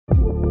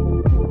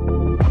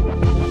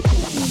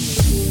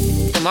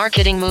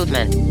Marketing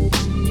Movement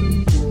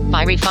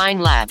by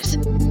Refine Labs.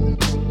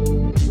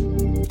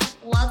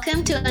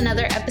 Welcome to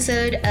another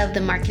episode of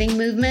the Marketing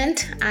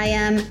Movement. I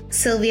am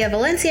Sylvia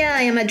Valencia.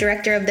 I am a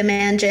director of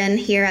demand gen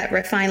here at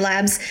Refine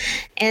Labs.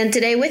 And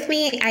today with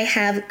me, I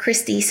have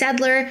Christy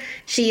Sadler.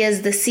 She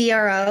is the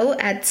CRO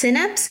at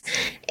Synapse.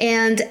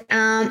 And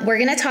we're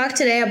going to talk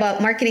today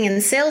about marketing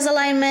and sales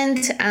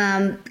alignment,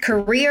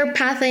 career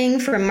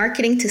pathing from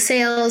marketing to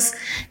sales,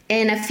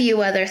 and a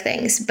few other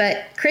things.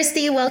 But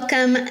Christy,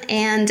 welcome.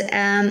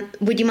 And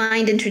would you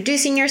mind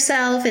introducing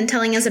yourself and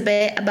telling us a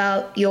bit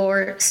about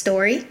your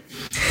story?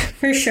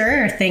 For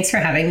sure. Thanks for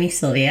having me,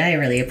 Sylvia. I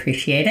really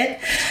appreciate it.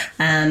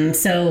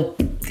 So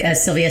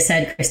as Sylvia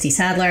said, Christy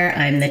Sadler,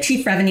 I'm the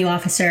Chief Revenue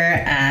Officer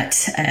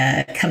at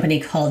a company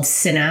called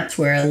Synapse.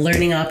 We're a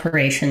learning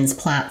operations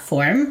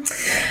platform.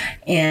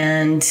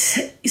 And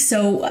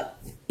so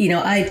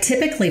I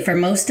typically, for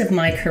most of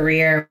my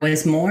career,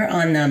 was more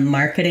on the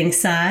marketing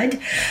side,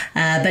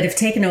 but have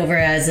taken over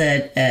as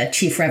a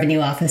chief revenue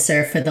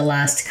officer for the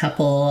last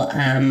couple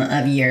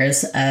of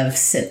years at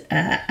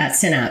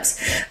Synapse.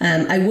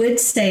 I would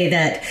say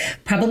that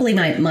probably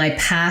my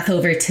path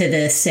over to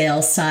the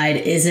sales side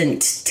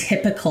isn't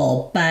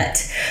typical,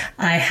 but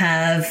I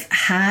have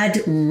had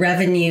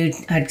revenue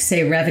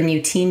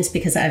teams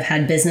because I've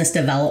had business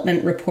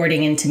development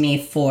reporting into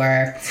me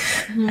for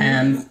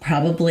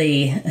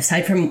probably,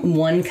 aside from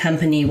one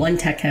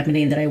tech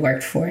company that I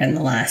worked for in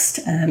the last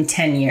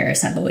 10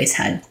 years, I've always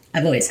had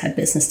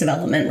business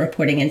development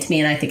reporting into me.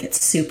 And I think it's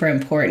super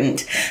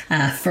important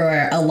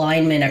for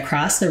alignment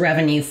across the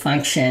revenue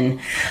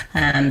function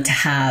to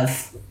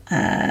have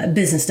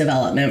business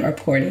development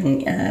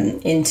reporting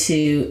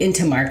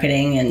into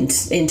marketing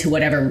and into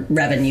whatever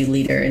revenue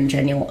leader in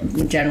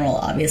general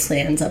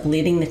obviously ends up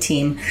leading the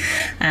team.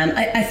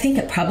 I think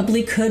it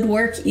probably could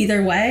work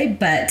either way,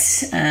 but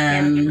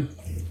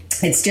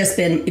it's just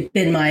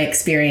been my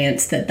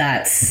experience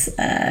that's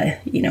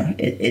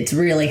it's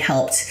really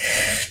helped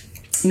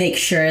make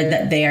sure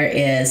that there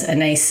is a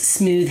nice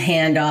smooth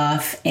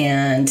handoff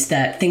and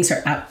that things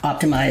are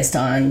optimized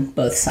on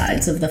both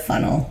sides of the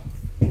funnel.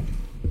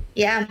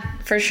 Yeah,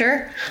 for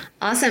sure.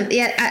 Awesome.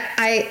 Yeah,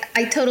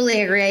 I totally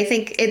agree. I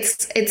think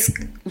it's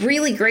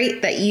really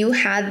great that you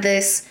had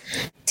this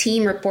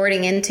team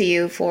reporting into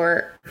you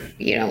for,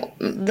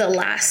 the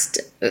last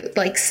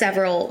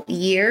several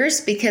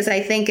years, because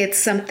I think it's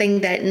something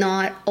that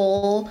not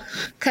all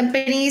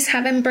companies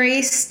have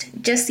embraced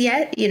just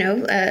yet.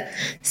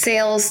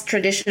 Sales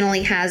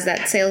traditionally has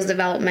that sales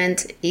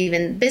development,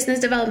 even business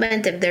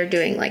development, if they're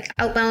doing like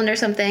outbound or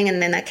something,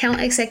 and then account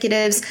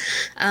executives.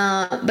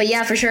 But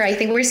yeah, for sure. I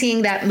think we're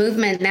seeing that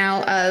movement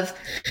now of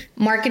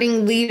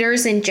marketing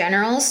leaders in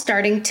general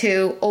starting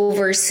to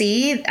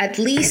oversee at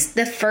least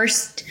the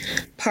first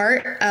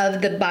part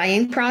of the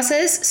buying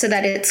process so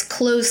that it's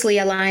closely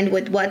aligned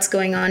with what's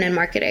going on in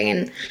marketing.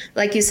 And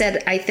like you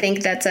said, I think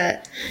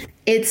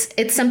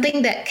it's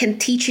something that can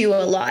teach you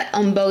a lot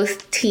on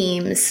both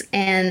teams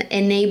and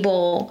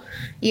enable,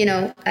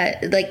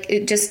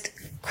 just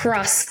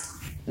cross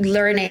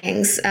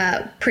learnings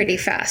pretty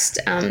fast.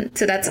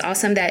 So that's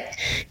awesome that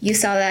you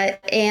saw that.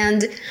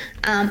 And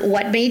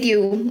what made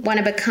you want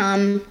to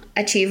become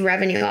a chief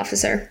revenue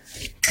officer?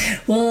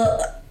 Well,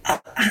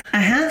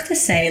 I have to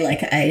say,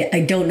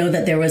 I don't know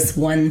that there was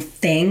one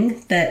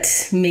thing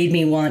that made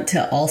me want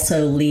to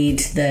also lead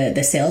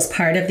the sales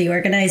part of the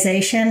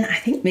organization. I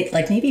think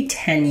maybe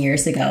 10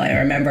 years ago, I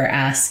remember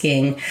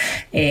asking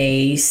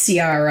a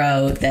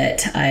CRO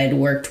that I had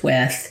worked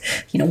with,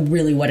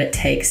 really what it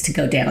takes to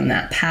go down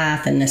that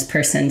path. And this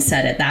person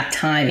said at that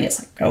time, he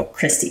was like, "Oh,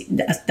 Christy,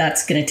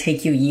 that's going to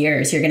take you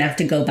years. You're going to have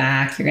to go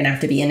back. You're going to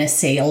have to be in a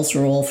sales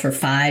role for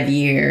 5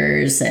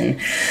 years." And,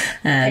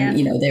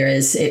 there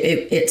is,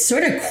 it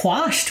sort of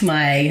quashed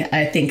my,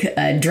 I think,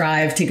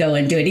 drive to go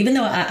and do it, even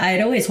though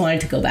I'd always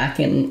wanted to go back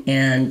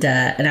and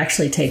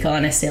actually take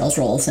on a sales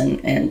roles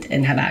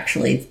and have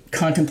actually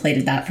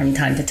contemplated that from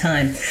time to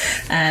time.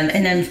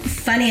 And then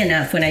funny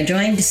enough, when I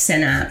joined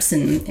Synapse,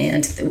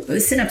 and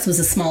Synapse was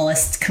the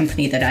smallest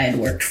company that I had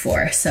worked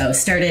for. So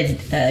started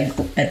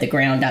at the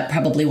ground up,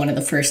 probably one of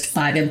the first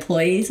 5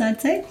 employees,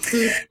 I'd say.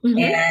 Mm-hmm.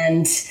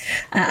 And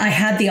I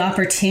had the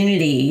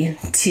opportunity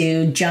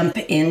to jump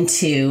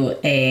into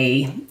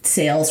a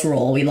sales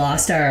role. We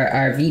lost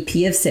our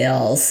VP of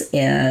sales,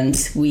 and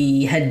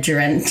we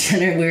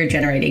were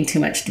generating too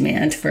much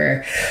demand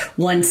for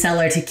one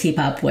seller to keep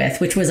up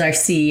with, which was our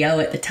CEO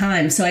at the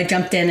time. So I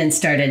jumped in and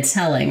started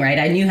selling, right?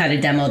 I knew how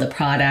to demo the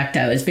product.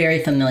 I was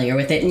very familiar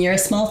with it. And you're a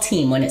small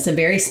team. When it's a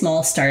very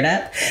small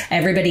startup,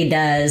 everybody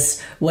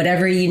does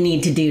whatever you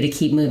need to do to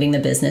keep moving the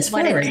business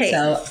forward.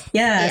 So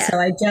so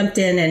I jumped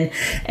in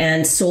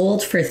and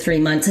sold for 3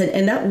 months.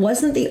 And that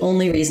wasn't the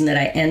only reason that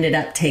I ended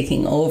up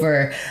taking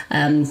over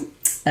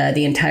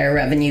the entire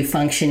revenue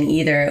function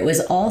either. It was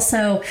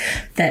also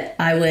that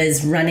I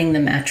was running the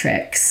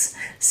metrics.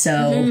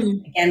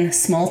 So again,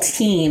 small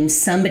teams,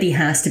 somebody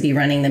has to be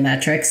running the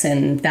metrics,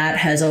 and that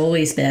has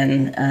always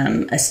been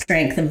a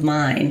strength of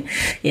mine,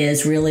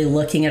 is really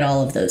looking at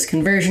all of those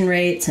conversion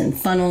rates and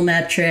funnel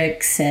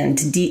metrics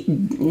and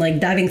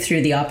diving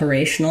through the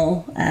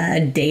operational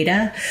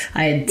data.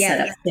 I had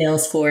set up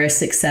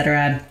Salesforce, et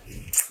cetera.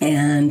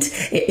 And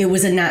it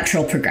was a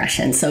natural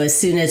progression. So as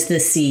soon as the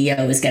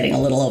CEO was getting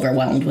a little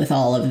overwhelmed with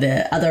all of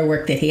the other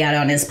work that he had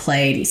on his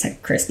plate, he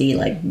said, Christy,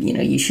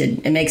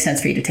 it makes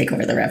sense for you to take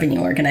over the revenue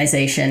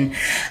organization.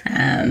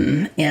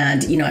 And,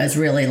 I was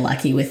really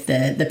lucky with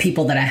the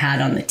people that I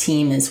had on the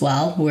team as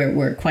well.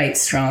 We're quite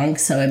strong.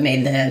 So it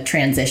made the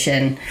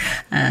transition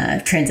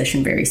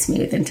very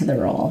smooth into the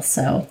role.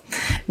 So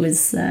it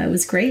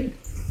was great.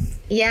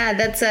 Yeah,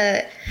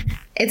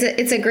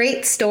 it's a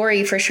great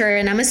story for sure.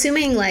 And I'm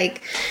assuming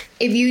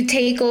if you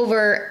take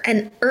over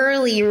an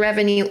early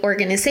revenue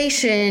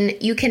organization,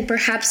 you can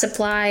perhaps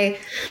apply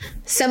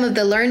some of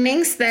the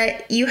learnings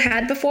that you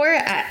had before,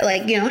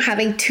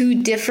 having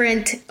two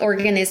different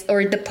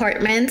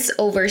departments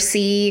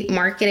oversee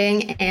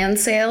marketing and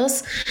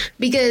sales,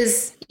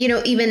 because,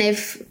 even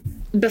if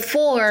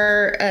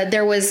before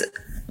there was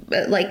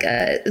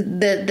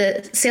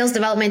the sales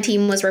development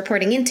team was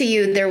reporting into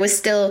you, there was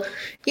still,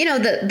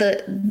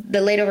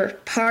 the later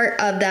part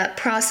of that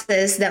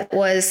process that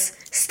was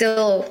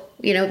still,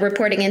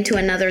 reporting into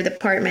another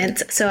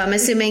department. So I'm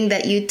assuming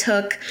that you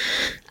took,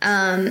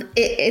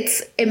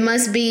 it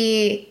must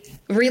be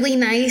really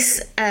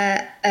nice,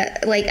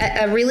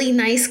 a really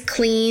nice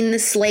clean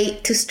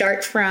slate to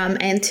start from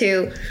and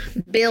to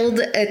build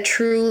a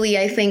truly,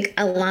 I think,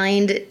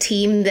 aligned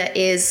team that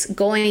is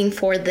going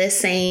for the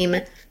same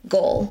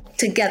goal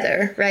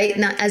together, right?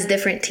 Not as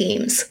different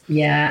teams.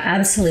 Yeah,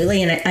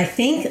 absolutely. And I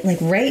think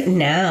right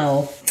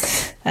now,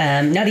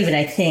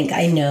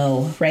 I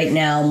know right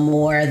now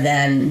more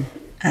than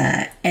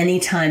any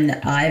time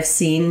that I've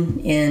seen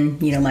in,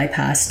 my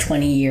past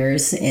 20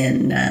 years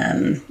in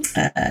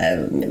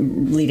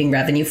leading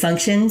revenue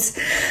functions,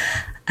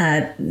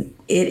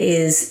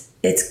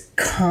 it's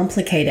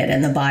complicated,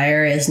 and the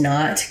buyer is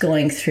not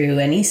going through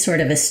any sort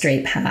of a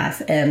straight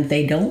path, and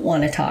they don't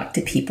want to talk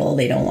to people.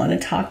 They don't want to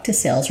talk to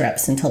sales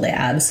reps until they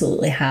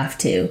absolutely have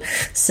to.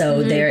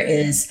 So there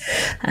is,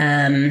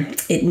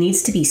 it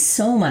needs to be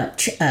so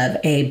much of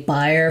a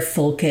buyer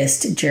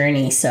focused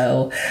journey.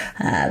 So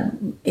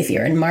if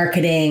you're in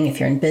marketing, if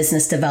you're in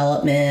business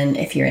development,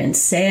 if you're in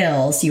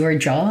sales, your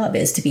job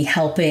is to be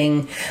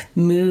helping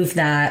move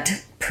that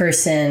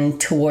person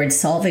towards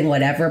solving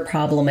whatever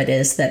problem it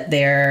is that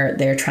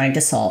they're trying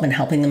to solve, and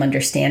helping them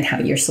understand how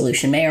your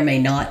solution may or may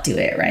not do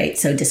it, right?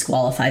 So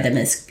disqualify them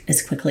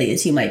as quickly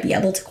as you might be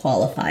able to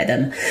qualify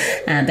them.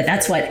 But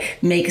that's what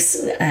makes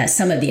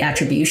some of the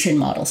attribution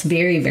models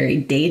very, very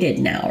dated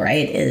now,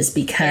 right? Is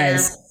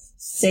because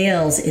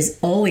sales is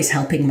always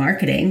helping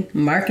marketing.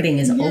 Marketing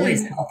is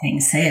always helping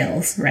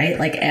sales, right?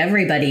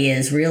 Everybody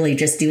is really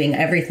just doing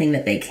everything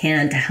that they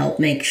can to help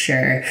make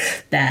sure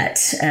that,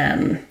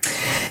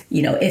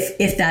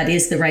 if that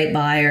is the right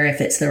buyer, if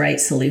it's the right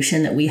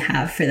solution that we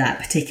have for that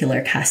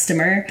particular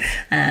customer,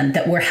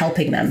 that we're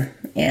helping them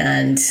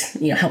and,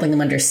 helping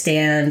them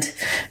understand,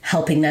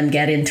 helping them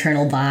get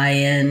internal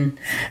buy-in,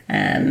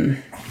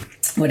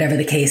 whatever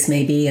the case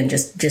may be, and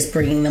just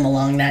bringing them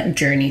along that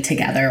journey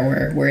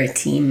together. We're a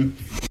team.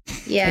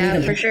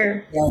 Yeah, for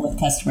sure. With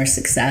customer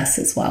success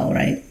as well,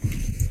 right?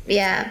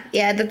 Yeah,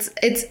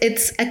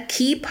 it's a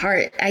key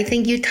part. I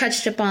think you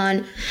touched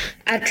upon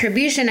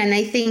attribution, and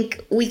I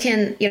think we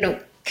can,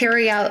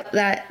 carry out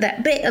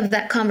that bit of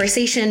that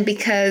conversation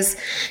because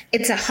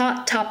it's a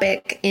hot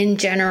topic in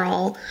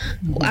general.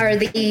 Are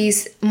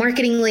these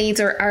marketing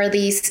leads, or are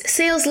these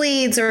sales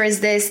leads, or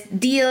is this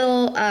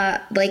deal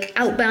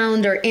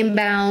outbound or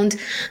inbound?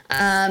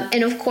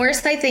 And of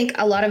course, I think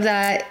a lot of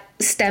that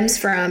stems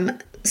from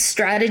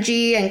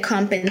strategy and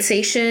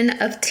compensation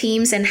of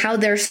teams and how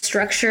they're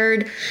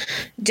structured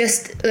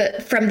just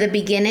from the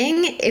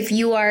beginning. If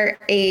you are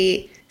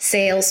a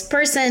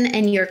salesperson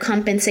and you're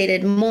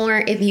compensated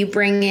more if you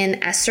bring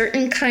in a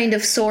certain kind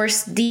of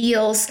source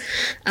deals,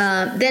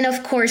 then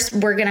of course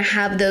we're going to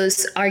have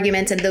those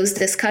arguments and those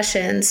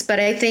discussions. But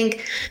I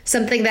think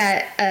something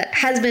that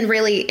has been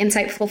really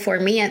insightful for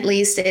me, at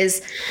least,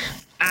 is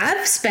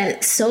I've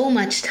spent so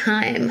much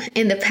time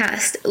in the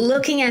past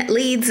looking at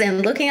leads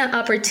and looking at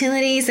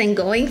opportunities and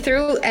going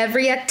through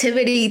every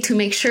activity to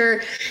make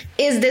sure,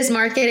 is this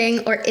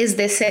marketing or is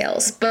this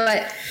sales?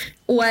 But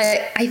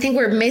what I think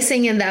we're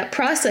missing in that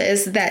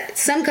process that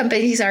some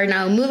companies are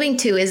now moving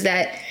to is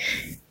that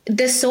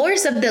the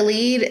source of the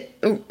lead,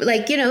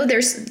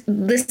 there's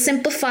the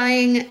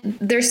simplifying,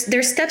 there's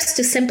steps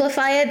to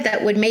simplify it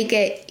that would make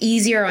it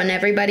easier on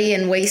everybody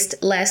and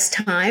waste less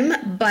time.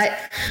 But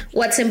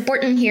what's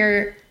important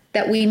here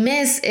that we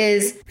miss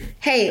is,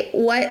 hey,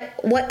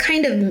 what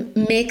kind of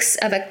mix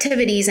of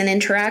activities and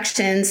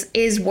interactions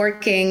is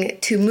working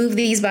to move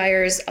these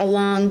buyers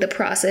along the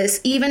process,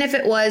 even if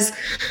it was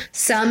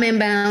some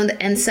inbound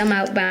and some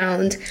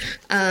outbound.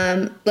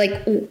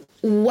 Like,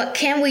 what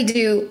can we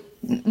do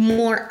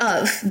more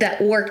of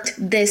that worked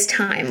this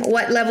time?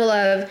 What level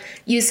of,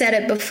 you said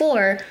it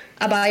before,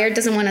 a buyer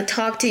doesn't want to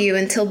talk to you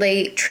until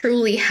they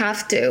truly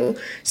have to.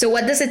 So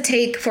what does it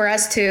take for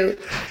us to,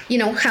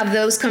 have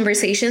those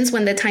conversations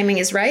when the timing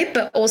is right,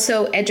 but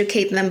also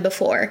educate them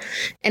before?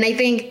 And I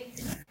think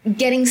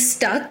getting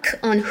stuck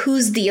on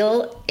whose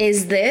deal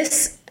is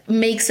this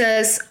makes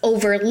us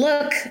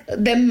overlook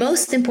the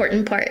most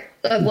important part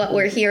of what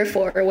we're here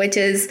for, which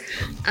is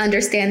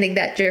understanding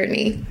that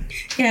journey.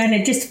 Yeah, and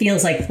it just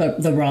feels like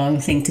the wrong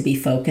thing to be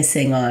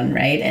focusing on,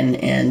 right?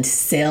 And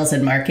sales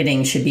and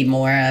marketing should be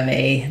more of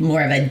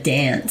a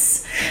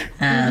dance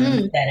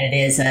than it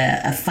is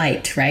a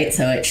fight, right?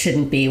 So it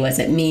shouldn't be, was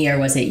it me or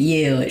was it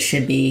you? It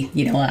should be,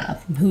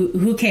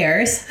 who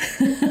cares?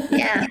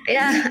 Yeah,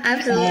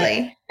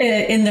 absolutely.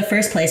 In the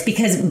first place,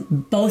 because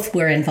both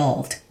were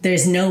involved.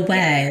 There's no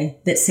way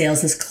that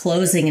sales is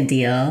closing a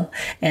deal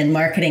and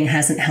marketing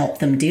hasn't helped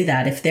them do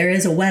that. If there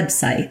is a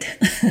website.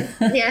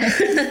 Yeah.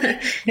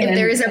 If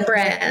there is a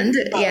brand.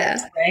 Yeah.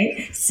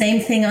 Right. Same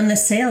thing on the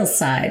sales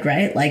side,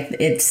 right? Like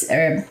it's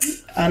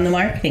on the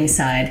marketing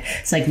side.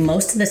 It's like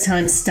most of the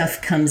time stuff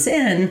comes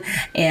in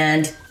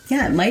and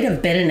yeah, it might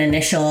have been an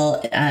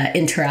initial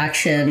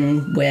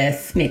interaction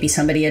with maybe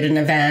somebody at an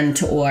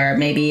event, or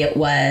maybe it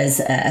was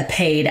a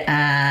paid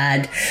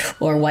ad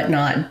or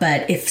whatnot.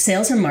 But if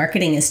sales and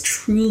marketing is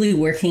truly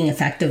working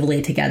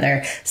effectively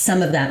together,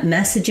 some of that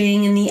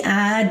messaging in the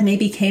ad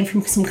maybe came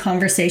from some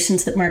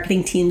conversations that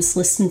marketing teams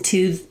listened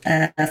to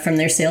from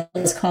their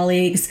sales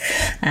colleagues.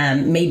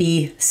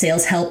 Maybe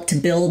sales helped to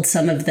build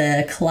some of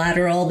the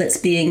collateral that's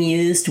being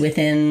used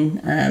within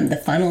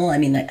the funnel. I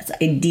mean, that's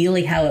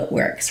ideally how it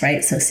works,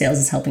 right? So sales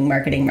is helping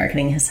marketing,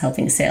 marketing is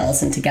helping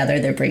sales, and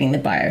together they're bringing the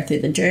buyer through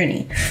the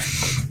journey.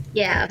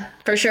 Yeah,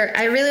 for sure.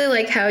 I really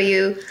like how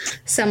you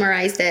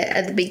summarized it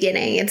at the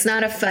beginning. It's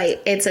not a fight,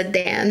 it's a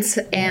dance.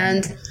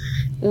 And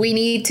we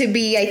need to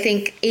be, I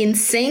think, in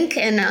sync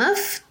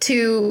enough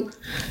to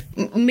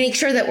make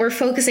sure that we're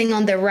focusing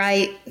on the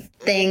right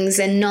things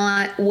and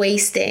not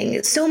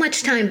wasting so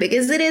much time,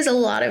 because it is a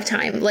lot of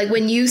time. Like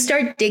when you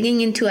start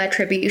digging into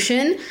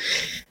attribution,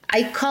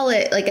 I call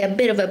it like a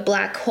bit of a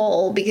black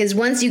hole, because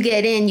once you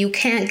get in, you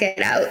can't get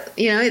out.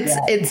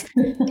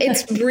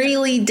 It's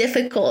really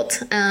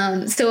difficult.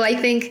 So I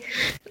think,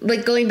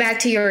 like, going back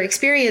to your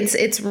experience,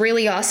 it's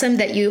really awesome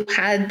that you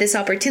had this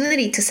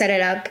opportunity to set it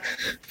up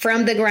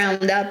from the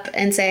ground up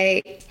and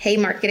say, hey,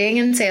 marketing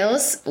and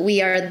sales, we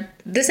are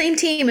the same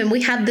team and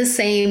we have the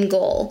same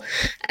goal.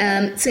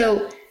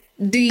 So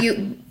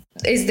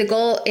is the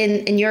goal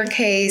in your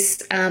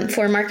case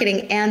for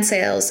marketing and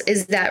sales,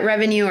 is that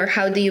revenue, or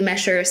how do you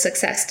measure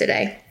success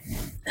today?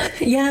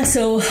 Yeah,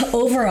 so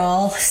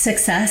overall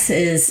success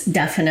is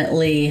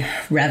definitely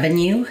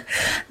revenue.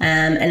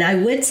 And I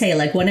would say,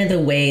 like, one of the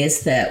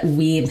ways that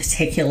we in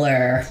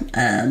particular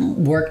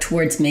work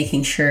towards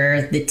making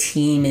sure the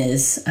team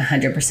is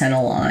 100%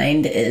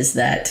 aligned is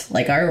that,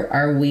 like,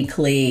 our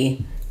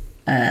weekly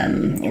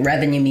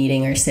revenue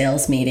meeting or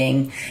sales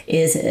meeting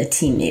is a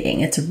team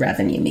meeting. It's a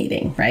revenue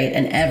meeting, right?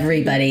 And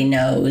everybody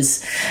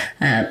knows,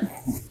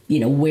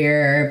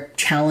 where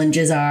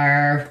challenges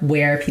are,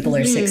 where people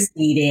are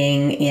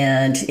succeeding,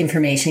 and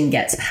information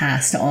gets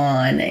passed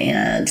on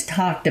and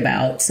talked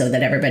about so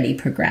that everybody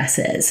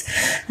progresses.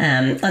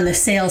 On the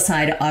sales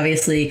side,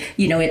 obviously,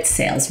 it's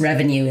sales.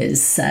 Revenue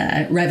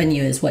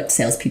is what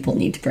salespeople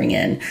need to bring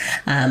in.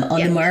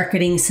 On the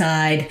marketing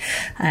side,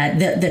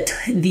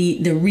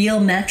 the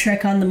real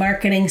metric on the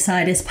marketing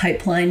side is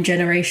pipeline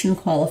generation,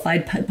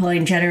 qualified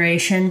pipeline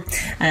generation.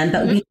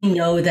 But we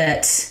know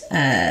that,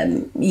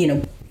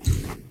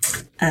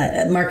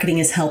 marketing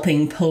is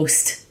helping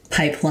post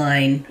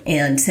pipeline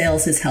and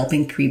sales is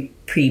helping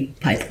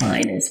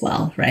pre-pipeline as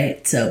well,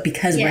 right? So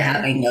because we're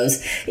having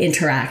those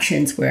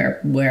interactions where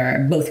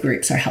both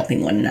groups are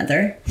helping one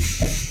another.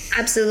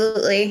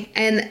 Absolutely.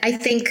 And I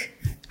think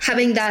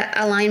having that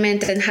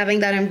alignment and having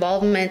that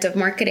involvement of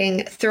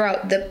marketing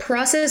throughout the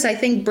process, I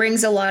think,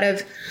 brings a lot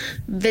of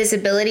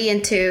visibility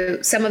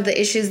into some of the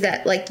issues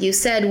that, like you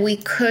said, we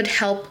could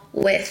help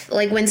with.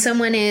 Like when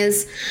someone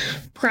is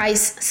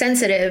price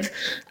sensitive,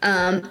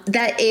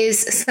 that is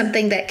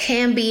something that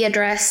can be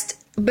addressed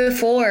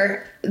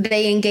before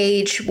they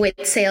engage with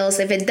sales.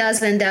 If it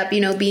does end up,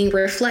 being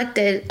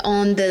reflected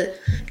on the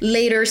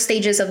later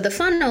stages of the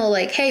funnel,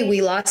 like, hey,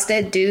 we lost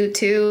it due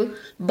to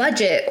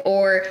budget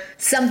or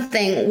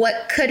something,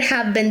 what could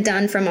have been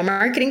done from a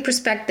marketing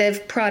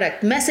perspective,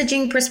 product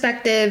messaging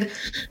perspective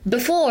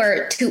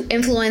before to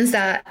influence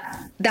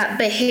that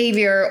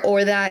behavior,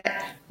 or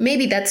that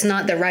maybe that's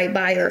not the right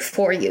buyer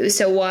for you.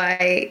 So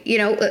why,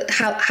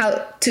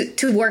 how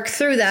to work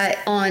through that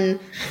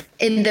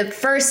in the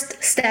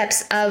first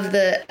steps of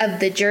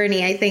the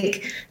journey. I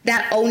think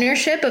that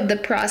ownership of the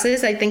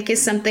process, I think, is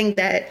something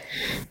that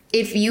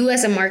if you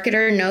as a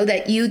marketer know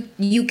that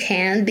you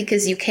can,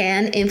 because you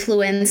can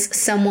influence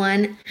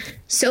someone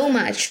so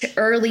much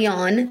early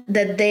on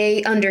that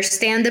they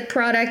understand the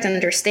product,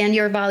 understand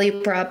your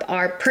value prop,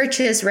 are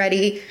purchase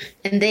ready,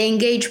 and they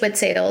engage with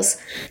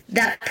sales,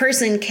 that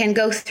person can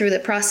go through the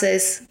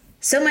process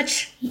so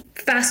much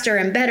faster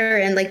and better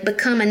and like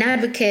become an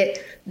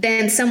advocate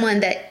than someone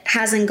that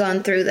hasn't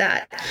gone through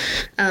that.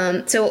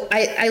 So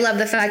I love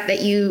the fact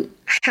that you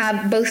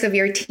have both of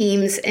your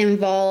teams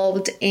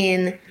involved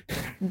in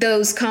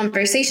those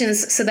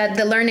conversations so that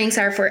the learnings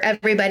are for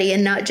everybody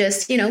and not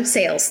just,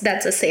 sales.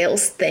 That's a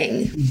sales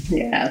thing.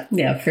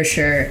 Yeah, for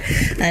sure.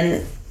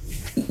 And,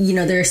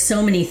 there are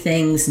so many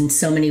things and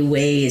so many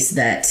ways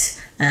that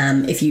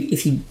if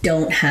you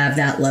don't have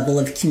that level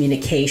of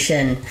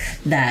communication,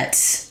 that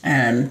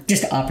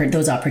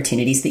those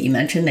opportunities that you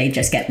mentioned, they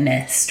just get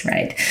missed,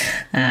 right?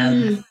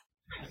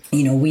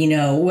 We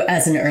know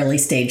as an early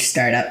stage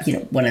startup,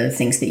 one of the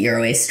things that you're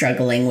always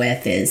struggling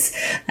with is,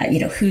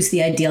 who's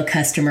the ideal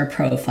customer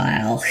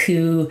profile?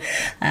 Who,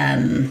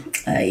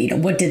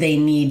 what do they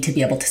need to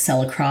be able to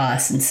sell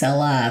across and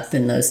sell up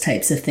and those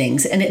types of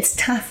things. And it's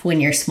tough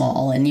when you're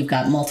small and you've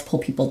got multiple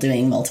people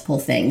doing multiple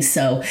things.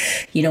 So,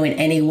 in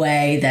any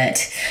way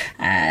that,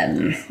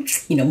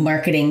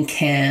 marketing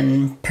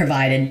can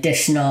provide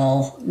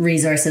additional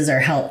resources or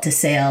help to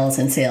sales,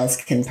 and sales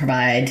can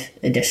provide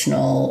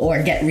additional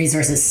or get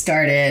resources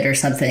started or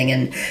something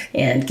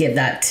and give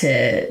that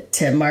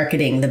to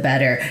marketing, the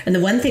better. And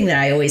the one thing that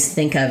I always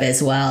think of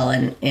as well,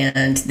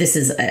 and this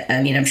is,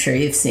 I'm sure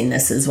you've seen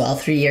this as well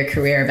through your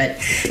career, but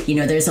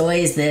there's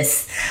always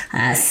this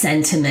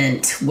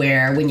sentiment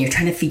where when you're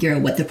trying to figure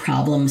out what the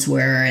problems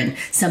were, and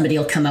somebody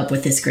will come up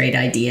with this great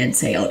idea and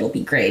say, oh, it'll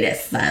be great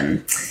if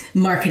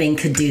marketing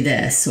could do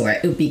this, or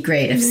it would be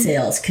great if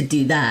sales could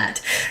do that.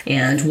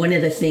 And one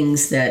of the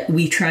things that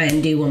we try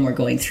and do when we're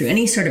going through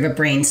any sort of a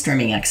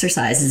brainstorming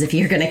exercise is, if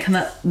you're going to come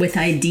up with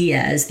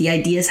ideas, the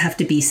ideas have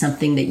to be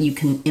something that you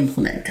can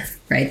implement,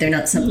 right? They're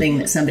not something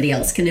that somebody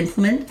else can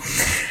implement.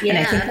 Yeah.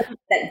 And I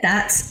think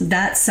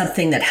that's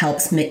something that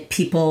helps make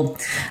people,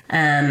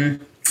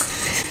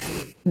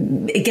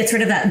 it gets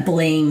rid of that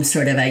blame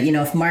sort of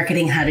if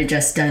marketing had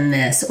just done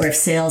this, or if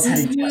sales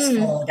had just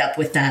followed up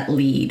with that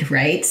lead,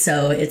 right?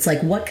 So it's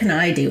like, what can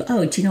I do?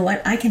 Oh, do you know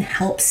what? I can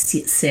help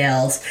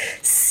sales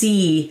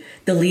see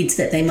the leads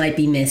that they might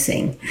be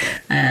missing.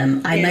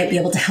 I might be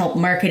able to help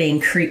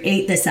marketing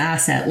create this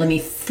asset. Let me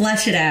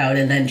flesh it out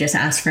and then just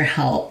ask for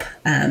help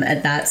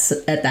at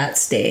that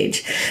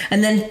stage.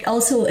 And then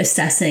also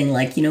assessing,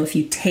 if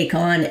you take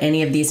on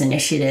any of these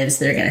initiatives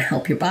that are going to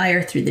help your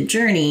buyer through the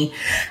journey,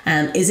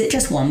 is it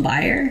just one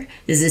buyer?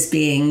 Is this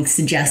being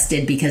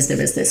suggested because there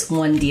was this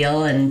one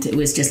deal and it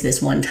was just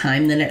this one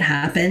time that it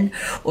happened?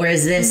 Or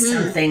is this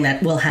something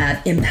that will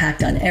have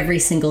impact on every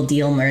single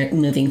deal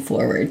moving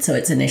forward? So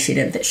it's an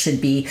initiative that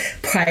should be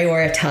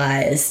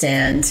prioritized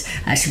and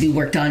should be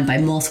worked on by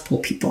multiple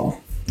people.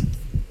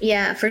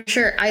 Yeah, for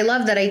sure. I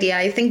love that idea.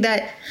 I think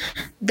that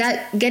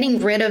getting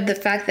rid of the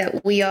fact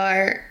that we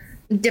are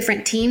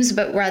different teams,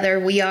 but rather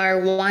we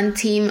are one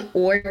team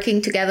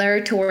working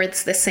together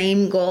towards the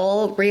same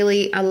goal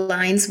really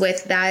aligns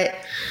with that.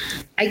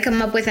 I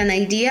come up with an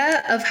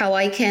idea of how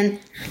I can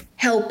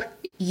help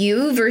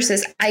you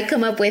versus I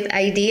come up with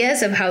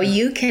ideas of how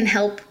you can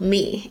help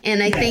me.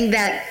 And I think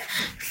that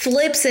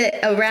flips it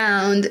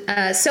around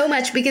so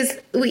much, because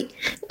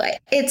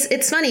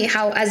it's funny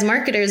how as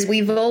marketers,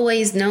 we've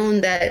always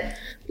known that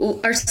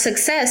our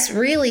success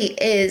really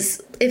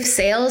is, if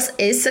sales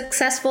is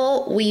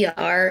successful, we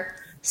are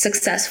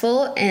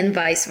successful, and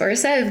vice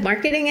versa. If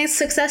marketing is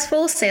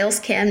successful, sales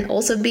can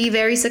also be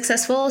very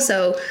successful.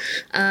 So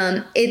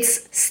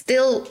it's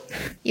still,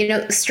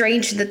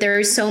 strange that there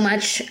is so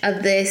much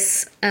of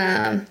this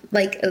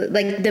like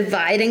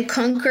divide and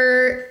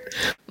conquer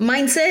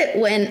mindset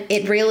when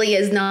it really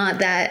is not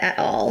that at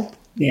all.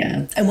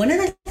 Yeah. And one of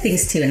the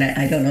things too, and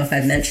I don't know if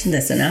I've mentioned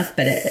this enough,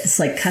 but it's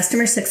like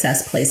customer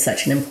success plays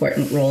such an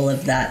important role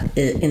of that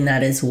in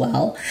that as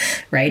well,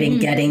 right? And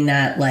getting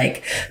that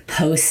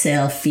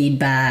post-sale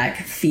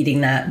feedback,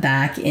 feeding that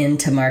back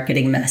into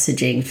marketing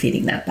messaging,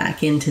 feeding that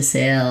back into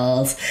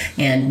sales,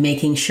 and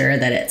making sure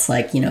that it's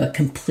a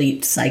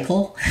complete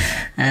cycle.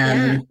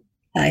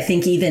 I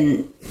think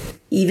even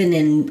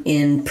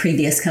in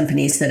previous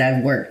companies that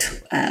I've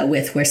worked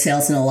with, where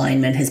sales and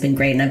alignment has been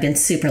great, and I've been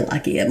super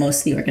lucky at most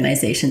of the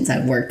organizations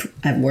I've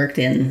worked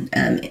in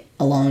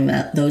along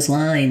those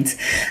lines.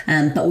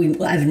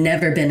 But I've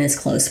never been as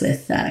close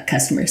with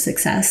customer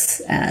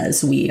success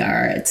as we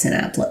are at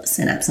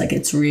Synapse.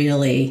 It's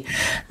really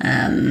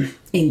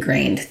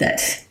ingrained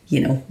that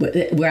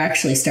we're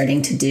actually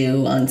starting to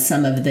do on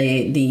some of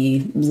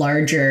the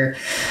larger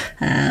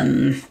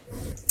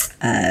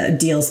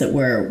deals that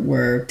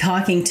we're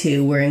talking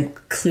to, we're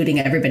including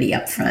everybody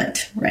up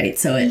front, right?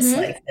 So it's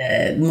like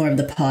more of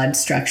the pod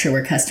structure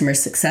where customer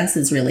success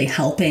is really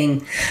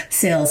helping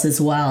sales as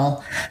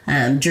well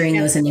during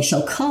those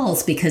initial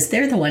calls, because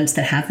they're the ones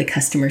that have the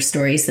customer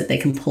stories that they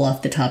can pull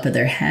off the top of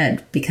their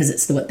head, because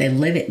it's what they're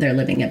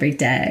living every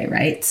day,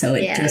 right? So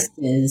it just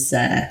is,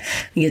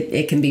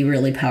 it can be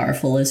really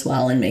powerful as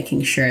well in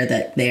making sure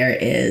that there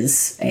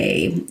is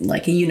a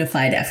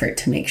unified effort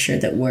to make sure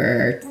that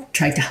we're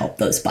trying to help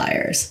those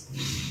buyers.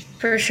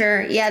 For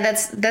sure. Yeah,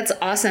 that's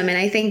awesome. And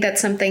I think that's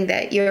something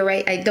that you're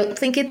right. I don't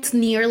think it's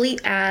nearly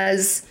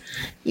as,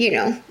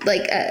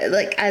 like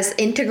as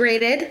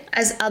integrated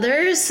as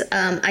others.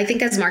 I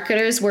think as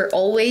marketers, we're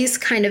always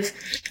kind of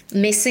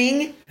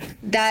missing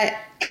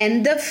that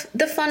end of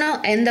the funnel,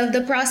 end of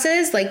the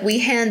process. Like we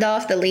hand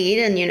off the lead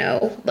and,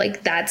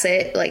 like that's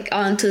it, like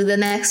on to the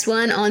next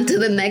one, on to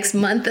the next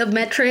month of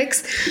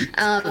metrics.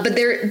 But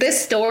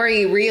this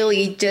story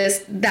really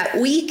just that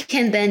we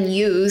can then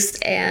use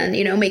and,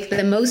 make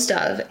the most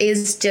of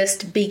is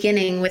just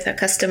beginning with a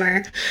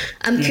customer.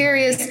 I'm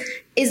curious,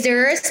 is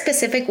there a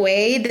specific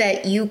way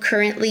that you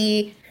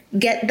currently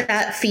get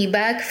that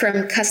feedback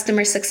from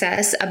customer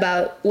success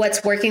about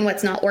what's working,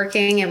 what's not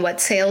working, and what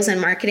sales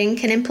and marketing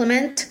can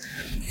implement?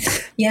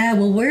 Yeah,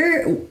 well,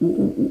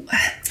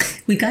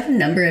 we've got a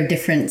number of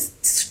different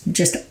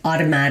just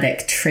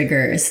automatic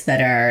triggers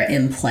that are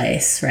in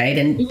place, right?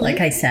 And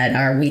like I said,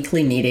 our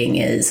weekly meeting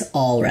is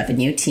all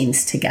revenue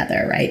teams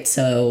together, right?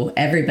 So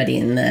everybody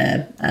in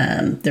the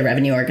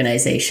revenue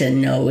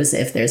organization knows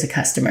if there's a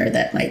customer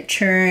that might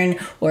churn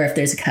or if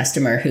there's a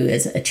customer who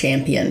is a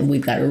champion.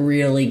 We've got a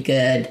really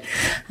good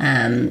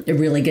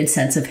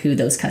sense of who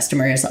those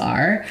customers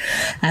are.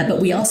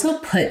 But we also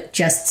put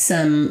just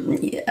some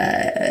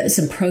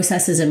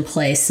processes in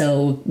place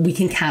so we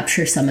can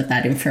capture some of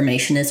that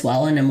information as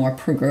well in a more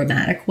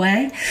programmatic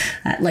way.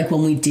 Like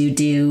when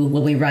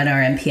we run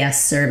our NPS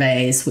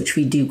surveys, which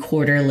we do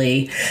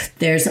quarterly,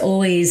 there's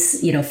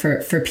always,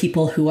 for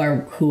people who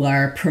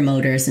are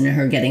promoters and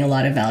who are getting a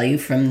lot of value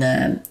from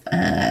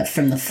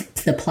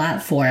the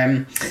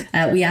platform,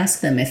 we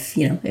ask them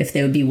if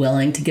they would be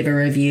willing to give a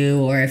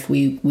review, or if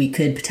we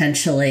could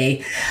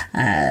potentially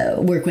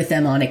work with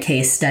them on a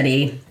case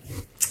study.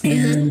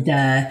 And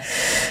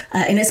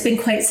it's been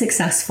quite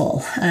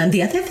successil.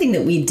 The other thing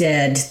that we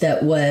did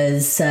that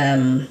was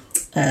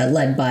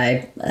led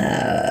by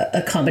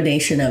a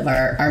combination of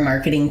our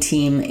marketing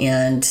team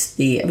and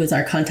it was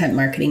our content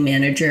marketing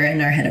manager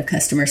and our head of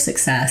customer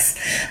success,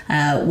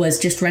 was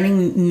just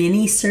running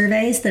mini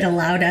surveys that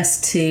allowed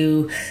us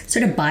to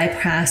sort of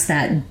bypass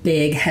that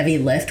big heavy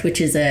lift, which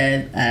is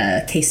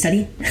a case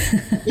study.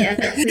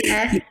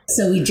 Yeah.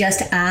 So we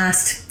just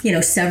asked,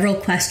 several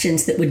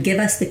questions that would give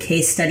us the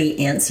case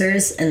study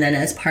answers. And then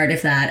as part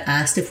of that,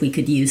 asked if we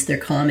could use their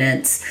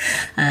comments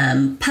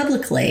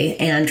publicly.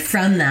 And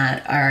from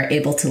that are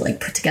able to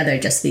put together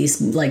just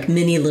these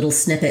mini little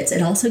snippets.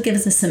 It also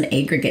gives us some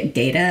aggregate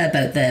data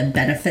about the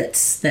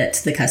benefits that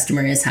the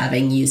customer is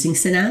having using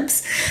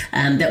Synapse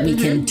that we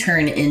can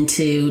turn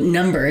into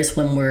numbers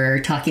when we're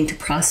talking to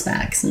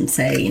prospects and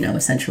say,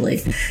 essentially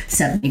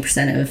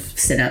 70% of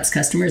Synapse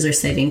customers are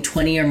saving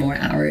 20 or more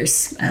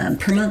hours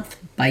per month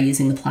by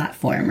using the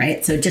platform,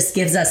 right? So it just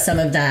gives us some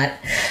of that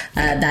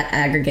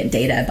aggregate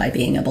data by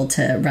being able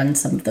to run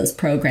some of those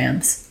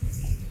programs.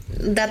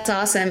 That's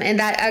awesome. And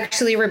that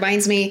actually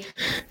reminds me,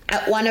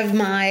 at one of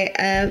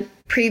my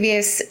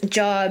previous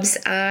jobs,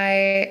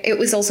 it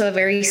was also a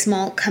very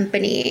small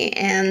company,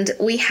 and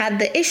we had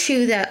the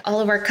issue that all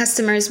of our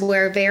customers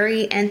were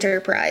very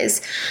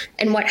enterprise.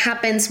 And what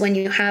happens when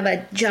you have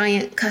a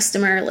giant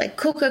customer like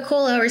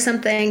Coca-Cola or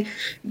something?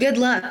 Good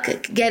luck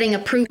getting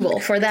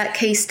approval for that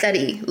case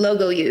study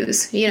logo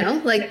use.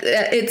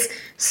 It's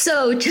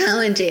so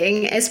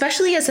challenging,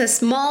 especially as a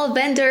small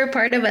vendor,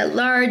 part of a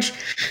large,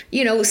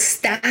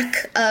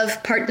 stack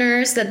of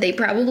partners that they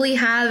probably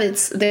have.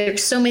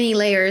 There's so many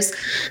layers.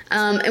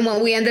 And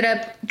what we ended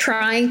up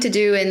trying to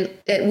do,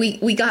 and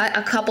we got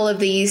a couple of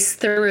these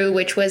through,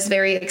 which was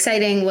very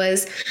exciting,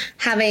 was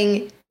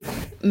having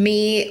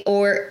me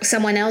or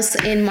someone else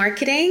in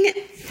marketing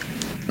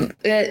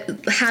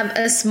have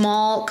a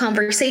small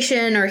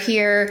conversation or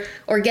hear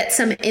or get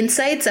some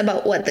insights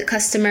about what the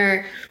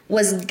customer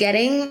was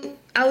getting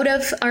out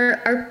of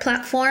our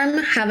platform,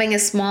 having a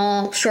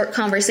small short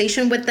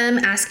conversation with them,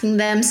 asking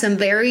them some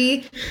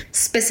very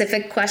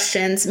specific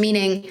questions,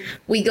 meaning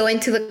we go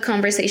into the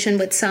conversation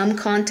with some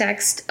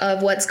context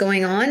of what's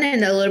going on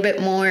and a little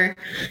bit more,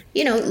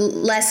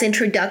 less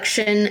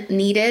introduction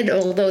needed,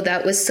 although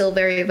that was still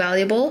very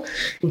valuable.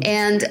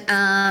 And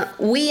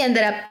we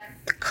ended up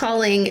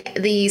calling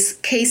these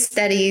case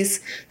studies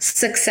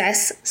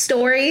success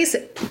stories.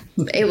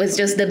 It was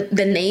just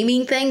the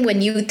naming thing.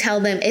 When you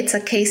tell them it's a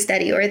case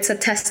study or it's a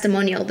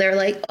testimonial, they're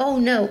like, oh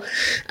no.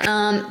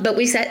 But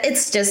we said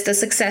it's just a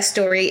success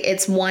story.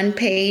 It's one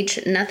page,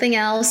 nothing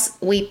else.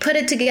 We put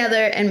it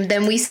together and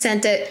then we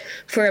sent it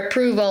for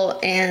approval.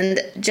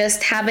 And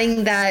just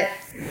having that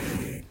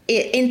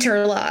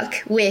interlock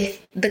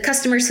with the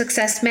customer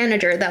success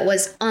manager that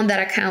was on that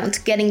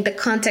account, getting the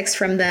context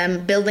from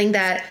them, building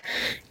that,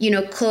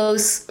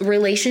 close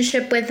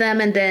relationship with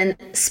them, and then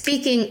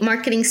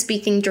marketing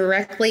speaking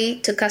directly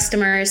to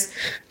customers.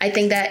 I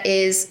think that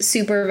is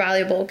super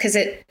valuable because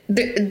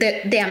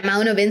the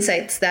amount of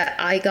insights that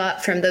I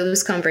got from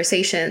those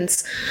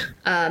conversations,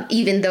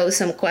 even though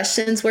some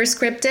questions were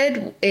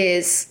scripted,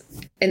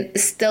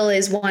 still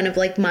is one of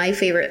like my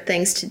favorite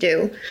things to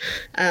do.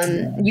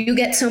 You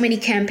get so many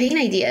campaign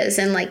ideas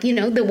and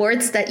the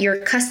words that your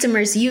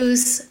customers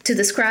use to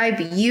describe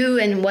you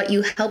and what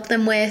you help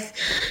them with.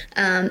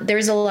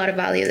 There's a lot of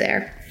value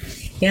there.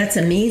 Yeah, it's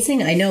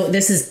amazing. I know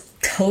this is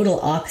total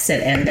opposite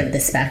end of the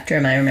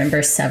spectrum. I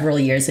remember several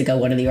years ago,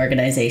 one of the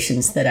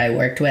organizations that I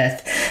worked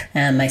with,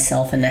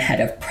 myself and the head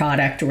of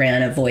product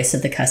ran a voice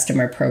of the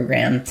customer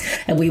program.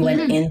 And we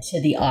went into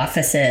the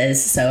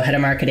offices. So head of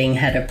marketing,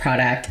 head of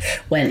product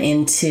went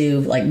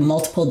into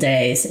multiple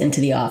days into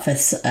the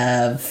office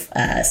of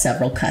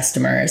several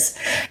customers.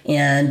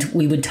 And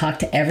we would talk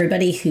to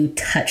everybody who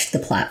touched the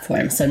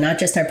platform. So not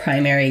just our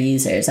primary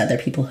users, other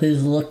people who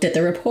looked at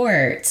the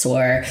reports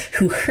or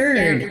who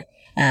heard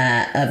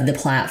of the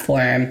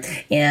platform.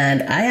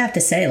 And I have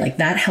to say,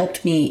 that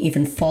helped me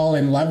even fall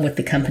in love with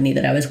the company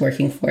that I was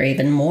working for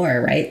even more,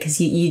 right? Because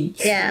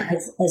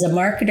as a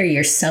marketer,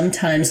 you're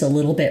sometimes a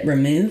little bit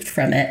removed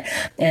from it.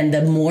 And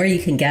the more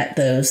you can get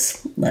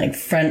those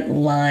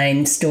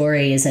frontline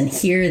stories and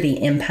hear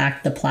the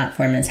impact the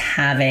platform is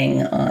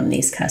having on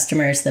these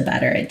customers, the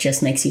better. It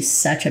just makes you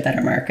such a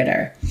better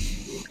marketer.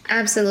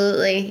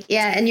 Absolutely.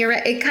 Yeah. And you're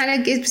right. It kind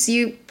of gives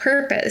you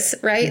purpose,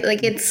 right?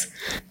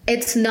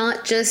 It's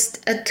not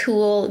just a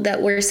tool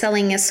that we're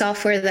selling, a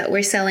software that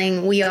we're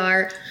selling. We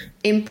are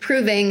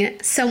improving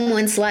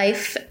someone's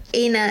life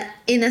in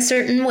a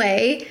certain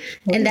way.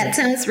 And that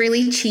sounds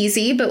really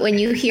cheesy, but when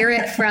you hear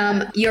it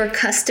from your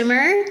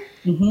customer,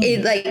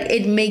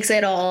 it makes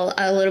it all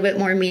a little bit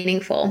more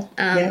meaningful.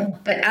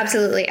 But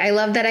absolutely, I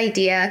love that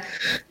idea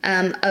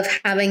of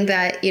having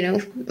that,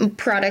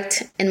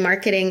 product and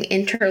marketing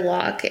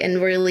interlock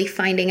and really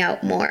finding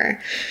out more.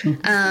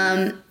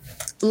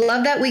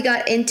 Love that we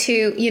got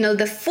into,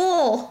 the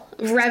full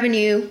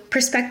revenue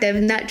perspective,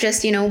 not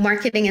just,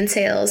 marketing and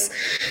sales.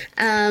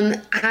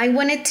 I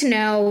wanted to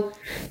know,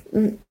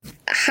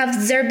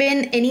 have there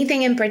been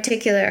anything in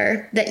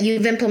particular that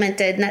you've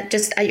implemented, not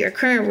just at your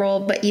current role,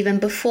 but even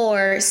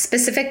before,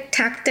 specific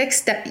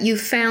tactics that you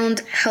found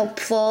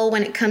helpful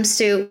when it comes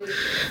to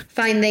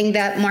finding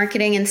that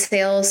marketing and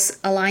sales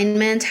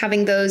alignment,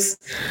 having those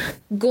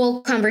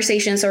goal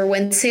conversations, or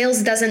when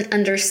sales doesn't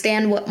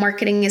understand what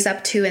marketing is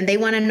up to and they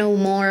want to know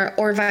more,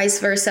 or vice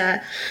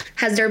versa?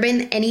 Has there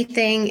been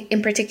anything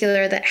in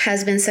particular that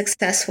has been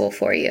successful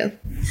for you?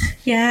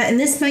 Yeah, and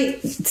this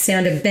might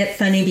sound a bit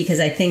funny because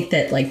I think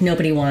that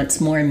nobody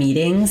wants more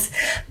meetings,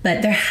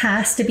 but there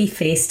has to be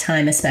face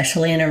time,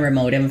 especially in a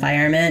remote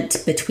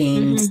environment,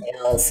 between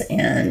sales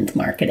and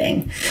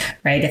marketing,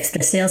 right? If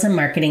the sales and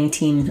marketing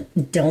team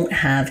don't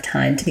have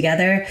time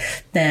together,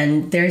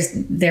 then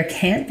there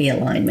can't be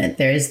alignment.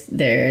 There's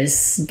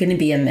going to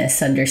be a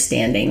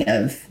misunderstanding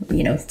of,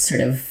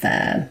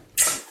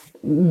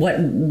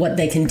 what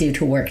they can do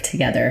to work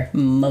together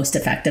most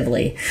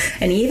effectively.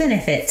 And even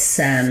if it's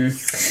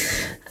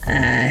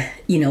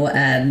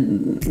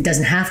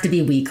doesn't have to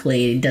be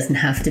weekly, doesn't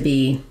have to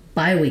be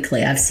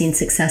bi-weekly. I've seen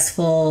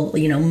successful,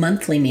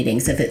 monthly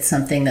meetings if it's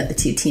something that the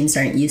two teams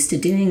aren't used to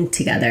doing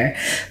together.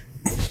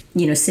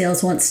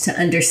 Sales wants to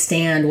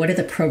understand what are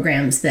the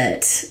programs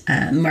that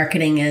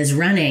marketing is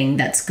running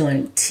that's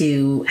going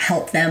to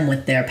help them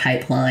with their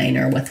pipeline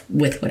or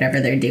with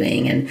whatever they're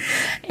doing.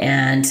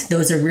 And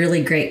those are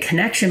really great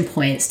connection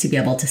points to be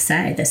able to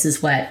say, this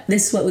is what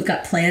we've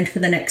got planned for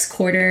the next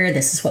quarter.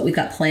 This is what we've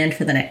got planned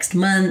for the next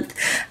month.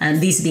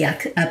 These are the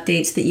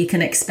updates that you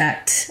can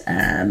expect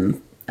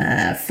from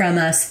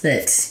us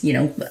that,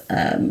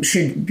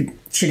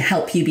 should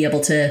help you be able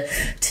to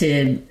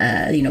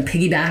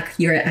piggyback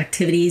your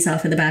activities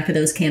off of the back of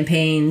those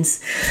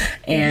campaigns,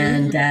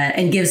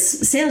 and gives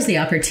sales the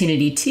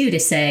opportunity too to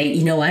say,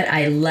 you know what,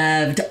 I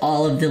loved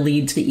all of the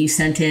leads that you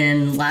sent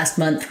in last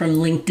month from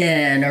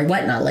LinkedIn or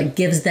whatnot.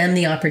 Gives them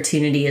the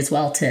opportunity as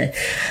well to,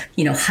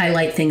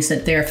 highlight things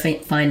that they're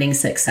finding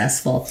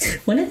successful.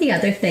 One of the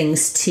other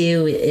things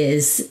too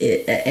is,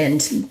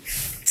 in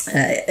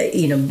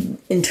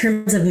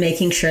terms of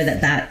making sure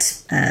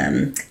that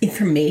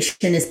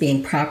information is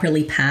being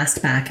properly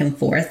passed back and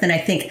forth. And I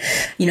think,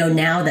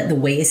 now that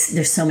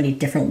there's so many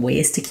different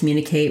ways to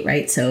communicate,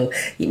 right? So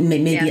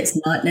maybe it's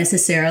not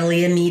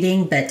necessarily a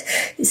meeting, but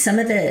some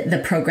of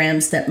the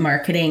programs that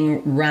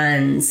marketing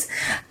runs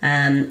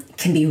can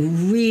be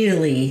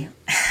really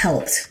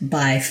helped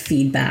by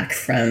feedback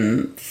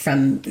from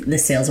the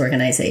sales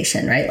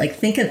organization, right? Like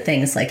think of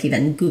things like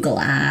even Google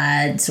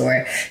Ads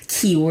or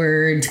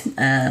keyword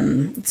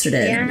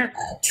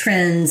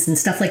trends and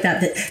stuff like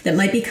that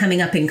might be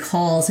coming up in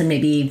calls, and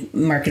maybe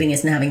marketing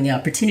isn't having the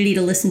opportunity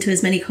to listen to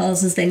as many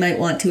calls as they might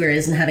want to, or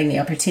isn't having the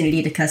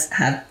opportunity to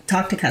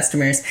talk to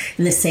customers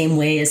in the same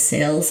way as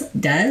sales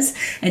does.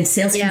 And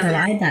sales can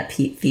provide that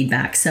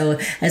feedback. So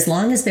as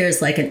long as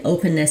there's like an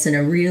openness and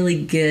a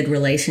really good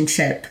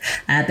relationship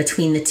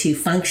between the two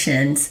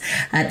functions,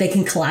 they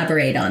can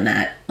collaborate on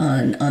that,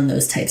 on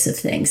those types of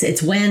things.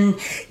 It's when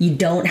you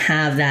don't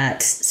have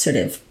that sort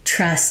of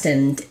trust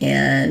and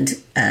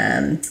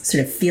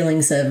sort of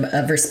feelings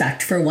of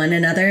respect for one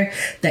another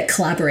that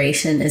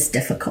collaboration is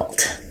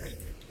difficult.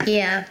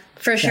 Yeah,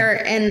 for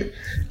sure. And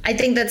I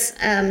think that's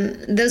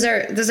those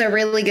are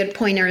really good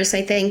pointers.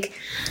 I think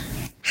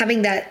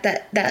having that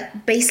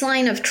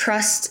baseline of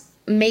trust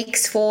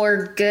makes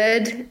for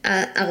good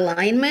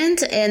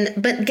alignment,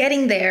 but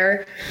getting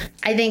there,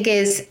 I think,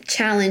 is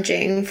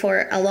challenging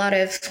for a lot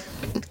of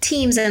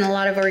teams and a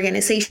lot of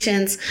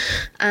organizations.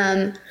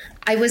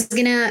 I was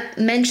gonna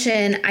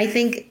mention, I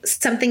think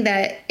something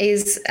that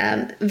is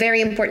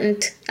very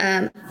important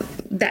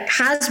that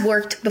has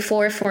worked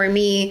before for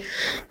me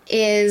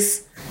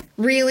is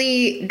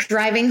really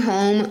driving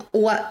home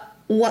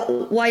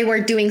why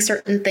we're doing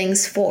certain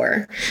things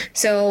for.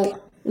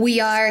 So we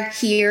are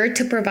here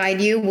to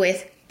provide you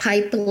with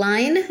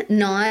pipeline,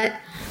 not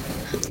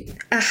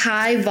a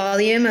high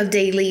volume of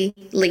daily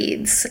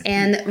leads,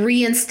 and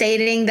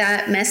reinstating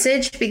that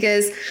message,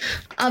 because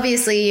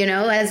obviously, you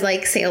know, as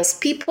like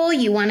salespeople,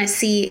 you want to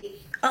see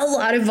a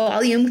lot of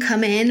volume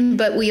come in,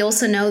 but we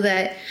also know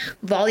that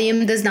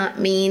volume does not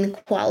mean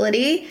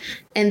quality,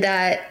 and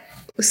that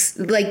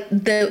like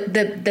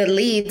the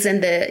leads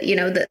and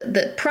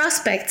the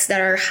prospects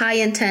that are high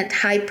intent,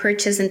 high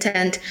purchase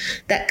intent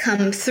that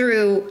come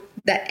through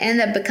that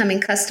end up becoming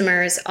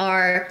customers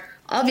are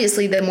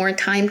obviously the more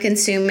time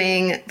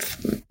consuming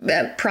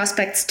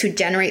prospects to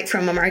generate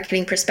from a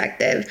marketing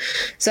perspective.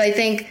 So I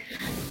think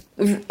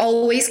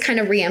always kind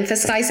of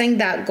reemphasizing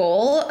that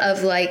goal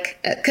of like,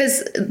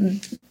 because,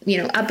 you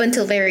know, up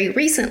until very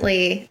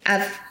recently,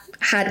 I've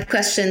had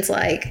questions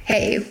like,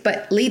 hey,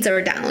 but leads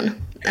are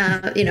down.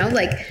 You know,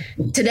 like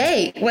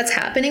today, what's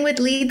happening with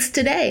leads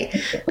today?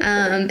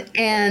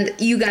 And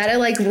you gotta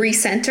like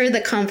recenter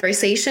the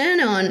conversation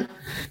on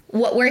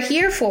what we're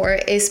here for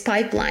is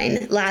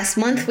pipeline. Last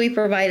month, we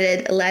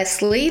provided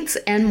less leads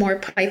and more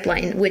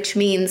pipeline, which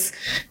means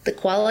the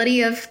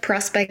quality of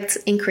prospects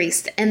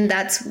increased. And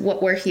that's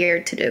what we're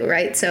here to do,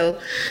 right? So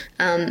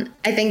I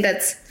think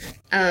that's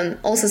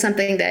also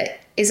something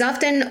that is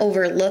often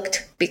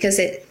overlooked because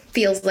it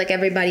feels like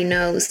everybody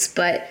knows,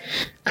 but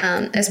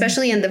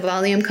especially in the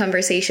volume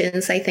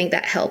conversations, I think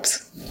that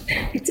helps.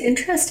 It's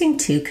interesting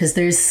too, because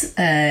there's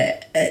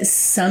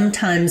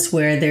sometimes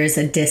where there's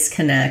a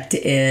disconnect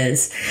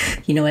is,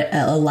 you know,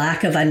 a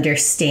lack of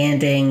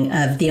understanding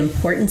of the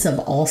importance of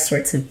all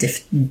sorts of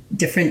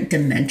different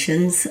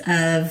dimensions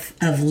of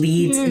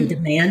leads and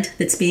demand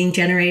that's being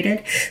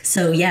generated.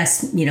 So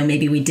yes, you know,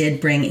 maybe we did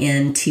bring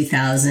in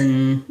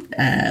 2,000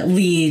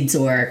 leads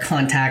or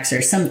contacts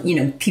or some, you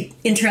know,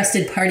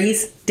 interested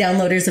parties,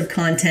 downloaders of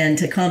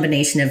content, a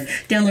combination of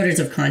downloaders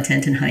of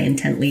content and high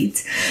intent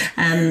leads.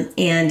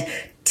 And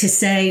to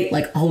say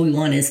like all we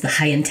want is the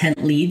high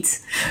intent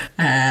leads,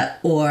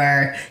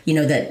 or, you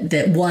know,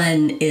 that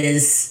one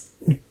is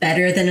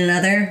better than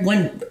another.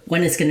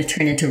 One is going to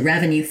turn into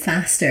revenue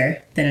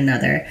faster than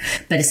another.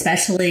 But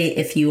especially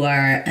if you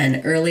are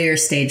an earlier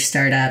stage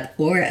startup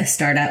or a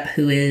startup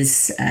who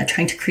is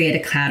trying to create a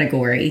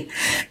category,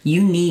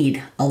 you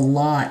need a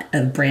lot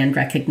of brand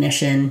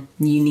recognition.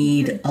 You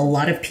need a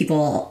lot of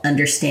people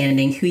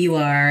understanding who you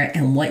are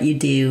and what you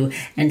do.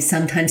 And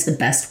sometimes the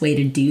best way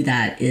to do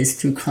that is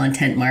through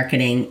content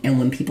marketing. And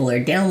when people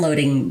are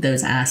downloading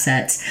those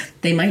assets,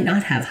 they might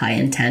not have high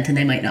intent and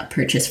they might not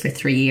purchase for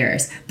 3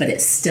 years, but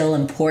it's still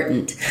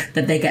important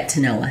that they get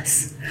to know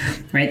us,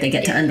 right? They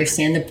get to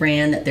understand the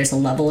brand, that there's a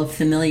level of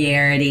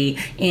familiarity,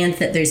 and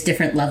that there's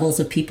different levels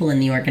of people in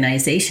the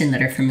organization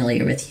that are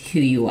familiar with who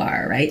you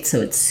are, right?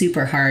 So it's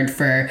super hard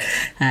for,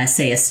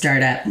 say, a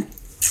startup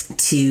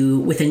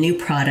with a new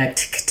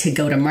product to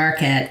go to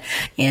market,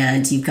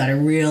 and you've got a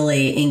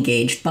really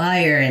engaged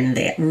buyer and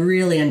they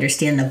really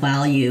understand the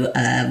value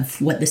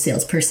of what the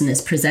salesperson is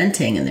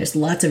presenting, and there's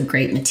lots of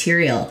great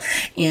material,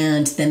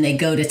 and then they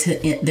go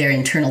to their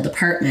internal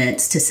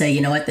departments to say,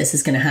 you know what, this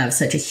is going to have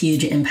such a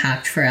huge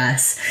impact for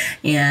us,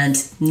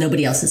 and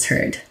nobody else has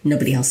heard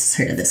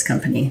of this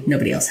company,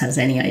 nobody else has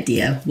any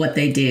idea what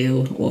they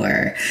do,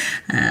 or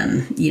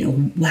you know,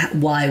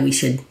 why we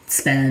should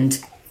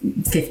spend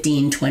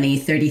 $15,000,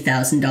 $20,000,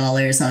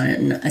 $30,000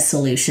 on a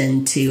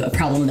solution to a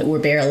problem that we're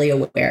barely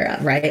aware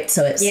of, right?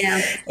 So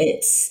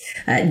it's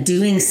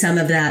doing some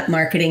of that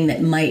marketing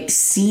that might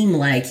seem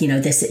like, you know,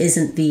 this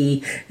isn't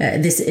the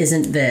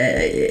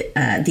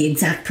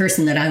exact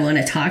person that I want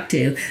to talk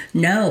to.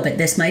 No, but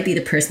this might be the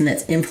person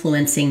that's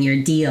influencing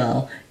your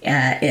deal.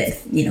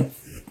 You know,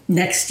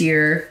 next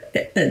year,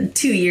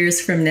 2 years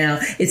from now.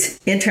 It's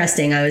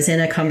interesting. I was in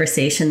a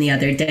conversation the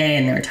other day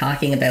and they were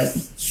talking about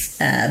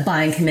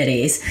buying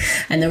committees.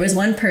 And there was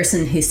one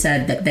person who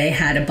said that they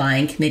had a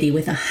buying committee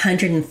with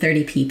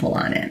 130 people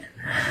on it.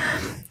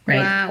 Right.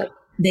 Wow.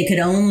 They could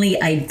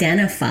only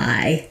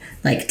identify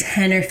like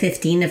 10 or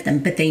 15 of them,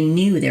 but they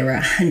knew there were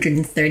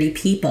 130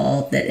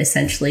 people that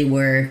essentially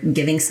were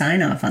giving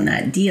sign off on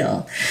that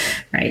deal,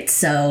 right?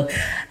 So,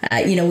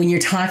 when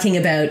you're talking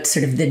about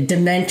sort of the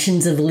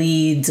dimensions of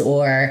leads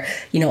or,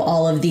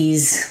 all of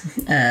these,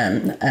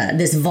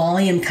 this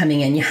volume coming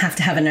in, you have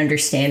to have an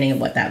understanding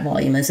of what that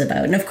volume is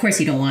about. And of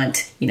course, you don't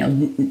want,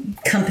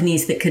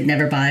 companies that could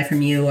never buy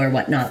from you or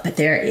whatnot, but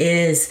there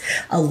is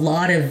a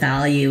lot of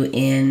value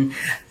in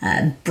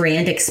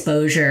brand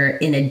exposure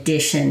in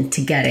addition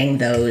to getting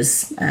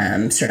those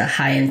sort of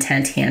high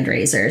intent hand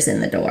raisers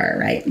in the door,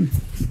 right?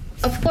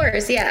 Of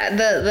course, yeah.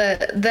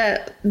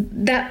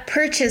 That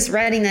purchase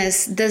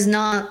readiness does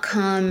not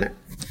come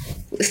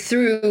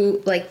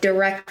through like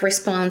direct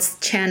response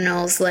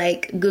channels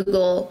like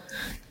Google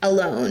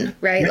alone,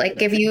 right?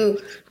 Like if you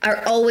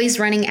are always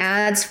running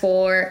ads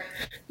for,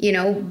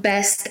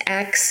 best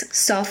X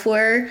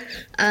software,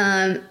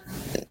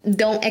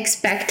 don't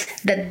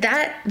expect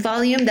that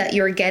volume that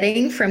you're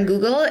getting from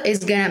Google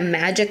is going to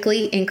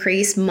magically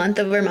increase month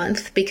over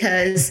month,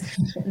 because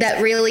that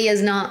really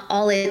is not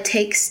all it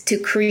takes to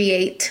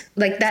create.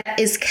 Like that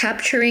is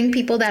capturing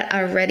people that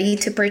are ready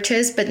to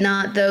purchase, but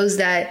not those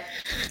that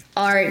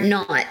are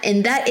not.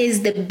 And that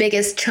is the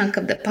biggest chunk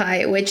of the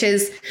pie, which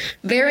is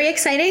very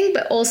exciting,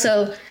 but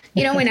also,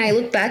 when I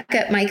look back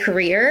at my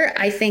career,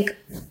 I think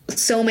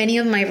so many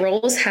of my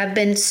roles have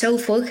been so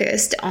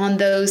focused on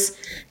those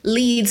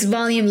leads,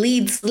 volume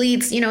leads,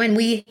 and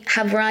we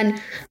have run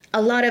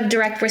a lot of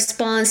direct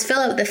response, fill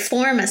out the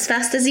form as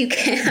fast as you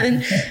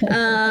can,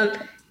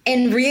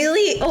 and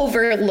really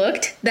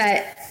overlooked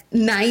that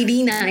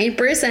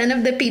 99%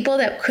 of the people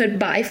that could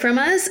buy from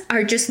us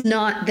are just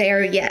not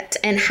there yet.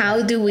 And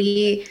how do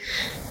we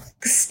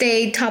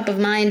stay top of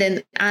mind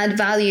and add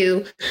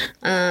value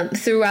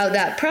throughout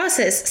that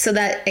process so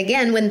that,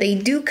 again, when they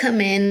do come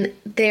in,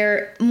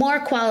 they're more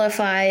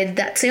qualified,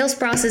 that sales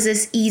process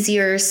is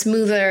easier,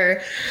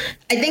 smoother.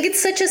 I think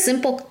it's such a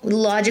simple,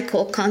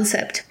 logical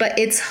concept, but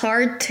it's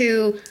hard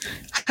to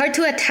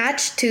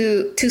attach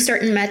to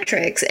certain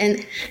metrics.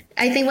 And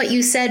I think what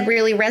you said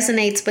really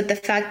resonates with the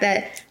fact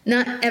that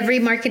not every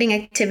marketing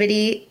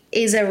activity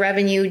is a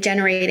revenue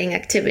generating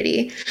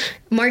activity.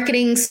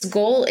 Marketing's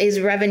goal is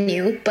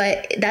revenue,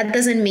 but that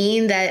doesn't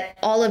mean that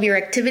all of your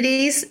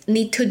activities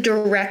need to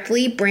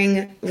directly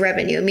bring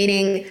revenue,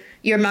 meaning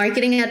your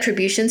marketing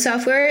attribution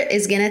software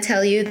is going to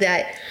tell you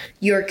that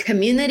your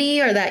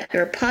community or that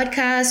your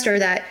podcast or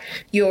that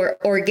your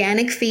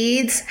organic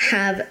feeds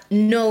have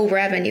no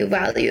revenue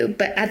value.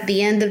 But at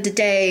the end of the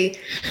day,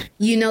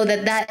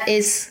 that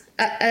is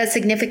a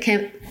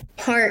significant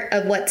part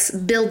of what's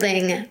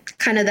building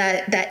kind of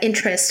that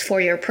interest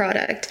for your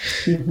product.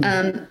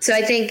 Mm-hmm. So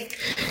I think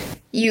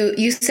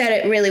you said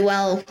it really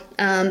well.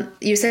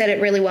 You said it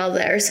really well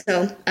there.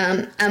 So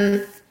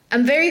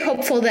I'm very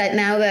hopeful that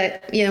now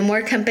that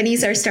more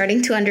companies are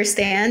starting to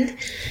understand,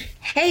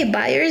 hey,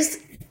 buyers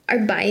are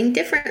buying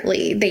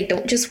differently. They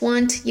don't just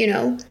want,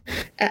 a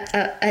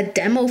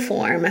demo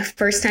form.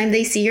 First time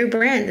they see your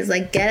brand is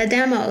like, get a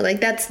demo.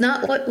 Like, that's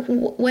not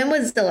when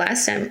was the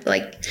last time,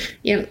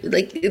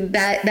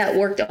 that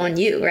worked on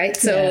you, right?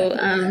 So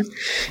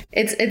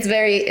it's a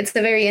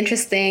very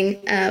interesting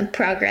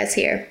progress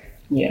here.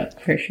 Yeah,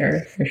 for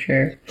sure.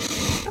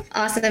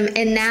 Awesome.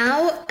 And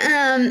now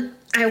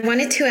I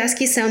wanted to ask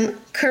you some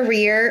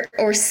career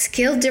or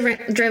skill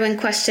driven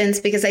questions,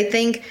 because I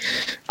think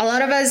a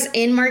lot of us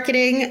in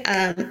marketing,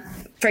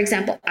 for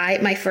example,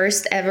 my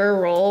first ever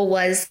role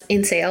was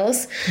in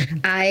sales. Mm-hmm.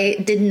 I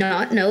did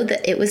not know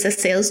that it was a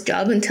sales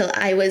job until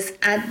I was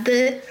at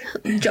the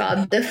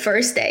job the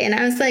first day. And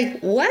I was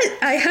like, what?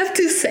 I have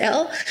to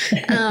sell?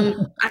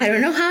 I don't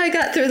know how I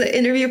got through the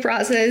interview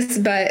process,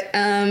 but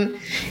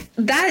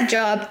that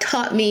job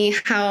taught me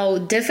how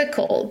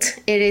difficult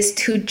it is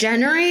to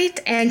generate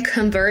and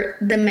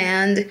convert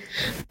demand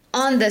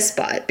on the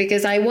spot,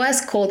 because I was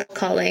cold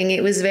calling.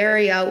 It was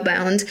very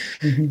outbound.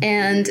 Mm-hmm.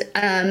 And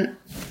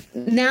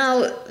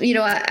now,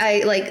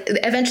 I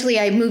eventually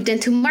I moved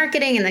into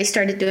marketing and I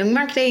started doing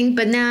marketing.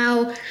 But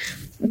now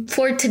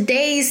for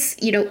today's,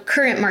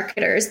 current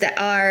marketers that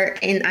are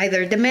in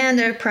either demand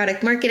or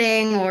product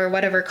marketing or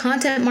whatever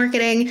content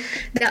marketing,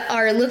 that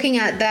are looking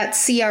at that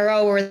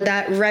CRO or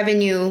that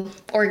revenue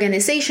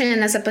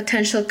organization as a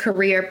potential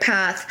career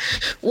path,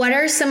 what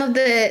are some of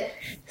the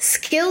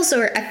skills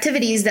or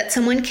activities that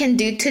someone can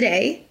do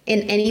today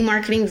in any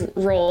marketing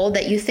role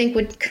that you think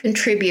would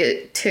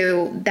contribute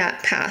to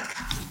that path?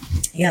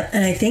 Yeah,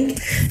 and I think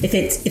if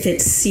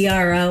it's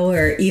CRO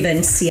or even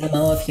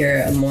CMO, if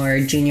you're a more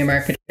junior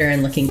marketer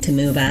and looking to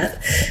move up,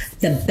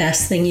 the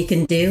best thing you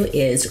can do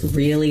is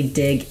really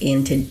dig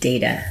into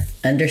data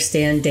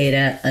understand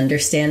data,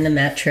 understand the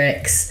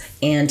metrics,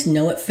 and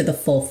know it for the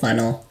full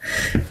funnel,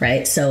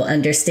 right? So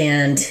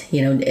understand,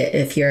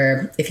 if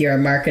you're a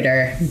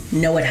marketer,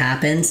 know what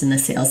happens in the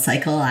sales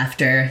cycle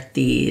after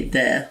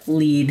the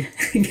lead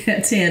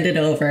gets handed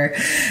over,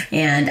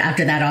 and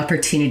after that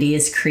opportunity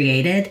is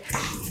created.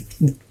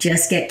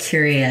 Just get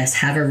curious,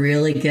 have a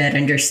really good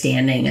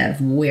understanding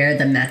of where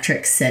the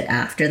metrics sit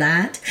after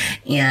that,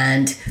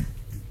 and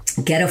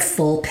get a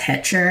full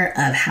picture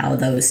of how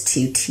those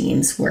two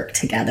teams work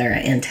together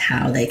and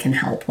how they can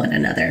help one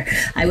another.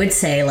 I would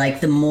say,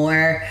 like, the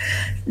more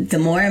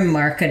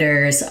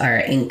marketers are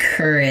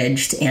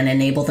encouraged and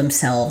enable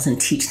themselves and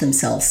teach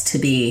themselves to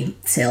be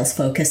sales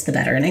focused, the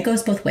better. And it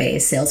goes both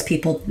ways.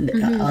 Salespeople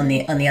on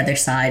the other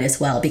side as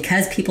well,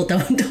 because people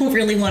don't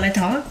really want to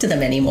talk to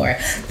them anymore.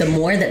 The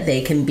more that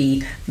they can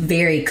be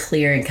very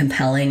clear and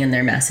compelling in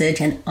their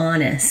message and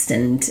honest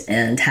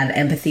and have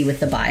empathy with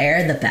the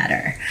buyer, the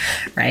better,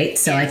 right?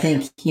 So I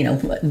think,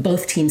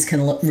 both teams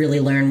can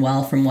really learn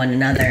well from one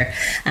another.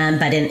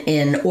 But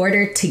in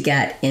order to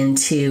get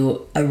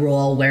into a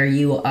role where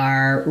you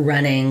are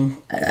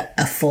running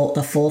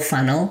the full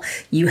funnel,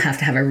 you have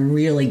to have a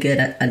really good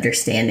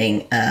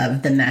understanding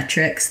of the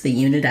metrics, the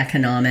unit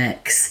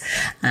economics,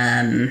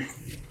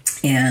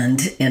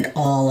 and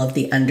all of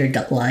the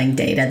underlying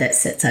data that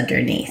sits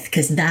underneath,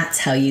 because that's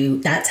how you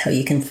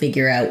can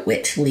figure out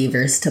which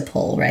levers to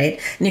pull,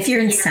 right? And if you're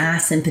in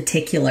SaaS in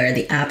particular,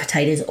 the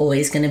appetite is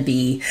always going to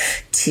be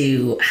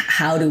to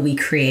how do we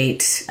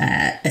create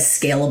a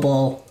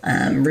scalable,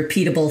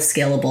 repeatable,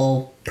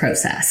 scalable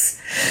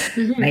process,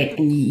 right?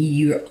 And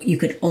you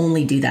could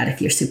only do that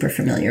if you're super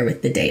familiar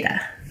with the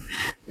data.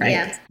 Right.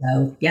 Yeah.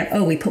 So,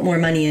 oh, we put more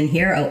money in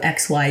here. Oh,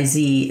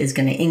 XYZ is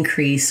going to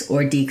increase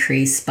or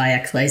decrease by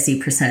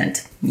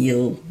XYZ%.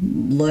 You'll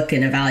look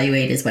and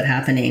evaluate, is what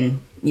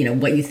happening?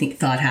 What you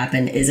thought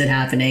happened, is it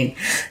happening?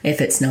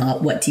 If it's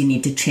not, what do you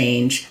need to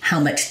change? How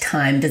much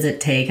time does it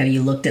take? Have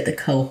you looked at the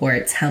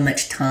cohorts? How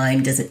much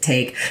time does it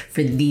take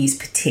for these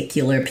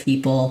particular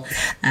people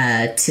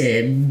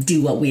to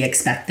do what we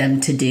expect them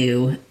to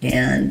do?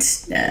 And,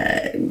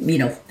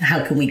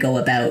 how can we go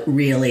about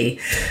really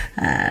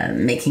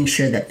making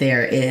sure that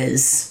there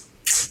is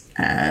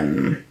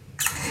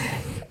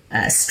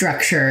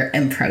structure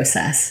and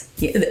process.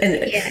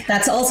 And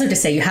that's also to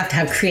say you have to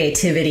have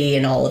creativity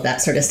and all of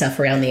that sort of stuff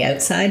around the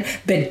outside,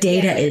 but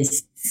data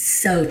is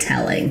so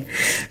telling,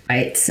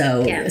 right?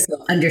 So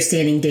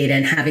understanding data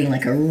and having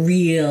like a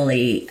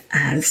really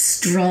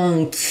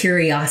strong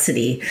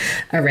curiosity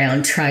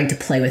around trying to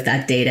play with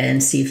that data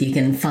and see if you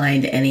can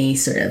find any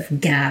sort of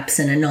gaps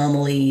and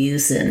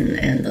anomalies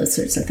and those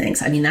sorts of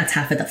things. I mean, that's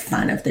half of the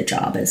fun of the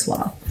job as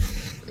well.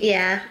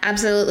 Yeah,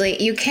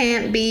 absolutely. You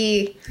can't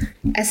be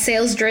a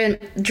sales-driven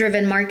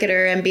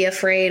marketer and be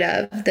afraid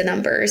of the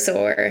numbers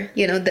or,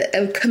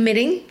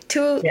 committing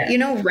to,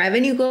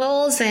 revenue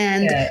goals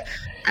and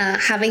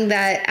having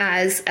that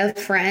as a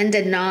friend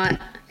and not,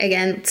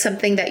 again,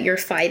 something that you're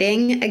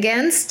fighting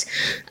against.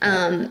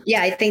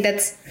 I think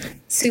that's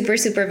super,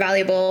 super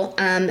valuable.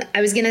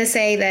 I was going to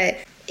say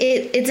that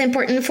it's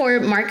important for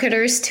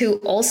marketers to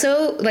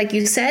also, like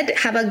you said,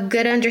 have a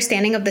good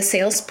understanding of the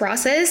sales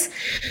process.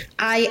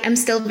 I am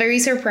still very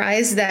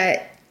surprised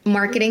that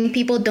marketing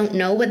people don't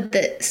know what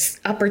the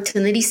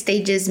opportunity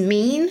stages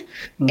mean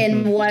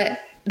and what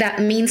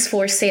that means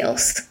for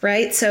sales,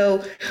 right?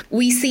 So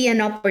we see an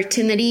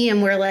opportunity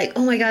and we're like,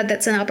 oh my God,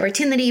 that's an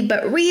opportunity.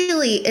 But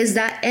really, is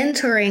that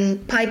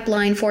entering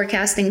pipeline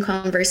forecasting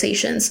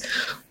conversations?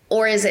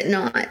 Or is it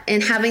not?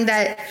 And having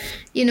that,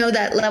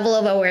 that level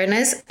of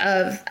awareness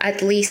of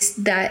at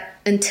least that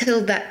until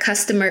that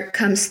customer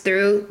comes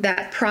through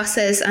that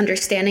process,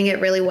 understanding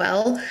it really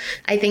well,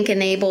 I think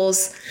can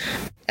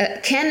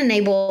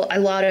enable a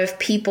lot of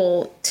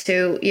people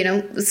to,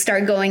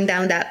 start going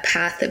down that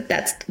path if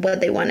that's what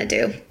they want to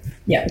do.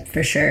 Yeah,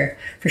 for sure.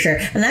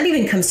 And that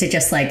even comes to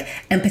just like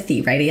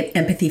empathy, right?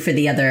 Empathy for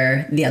the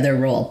other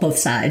role, both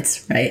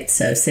sides, right?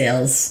 So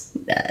sales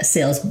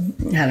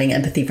having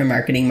empathy for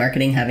marketing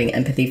having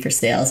empathy for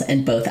sales,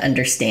 and both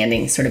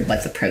understanding sort of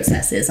what the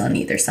process is on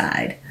either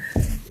side.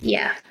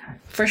 Yeah,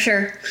 for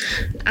sure.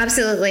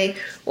 Absolutely.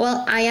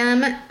 Well, I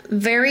am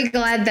very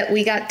glad that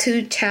we got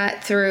to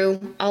chat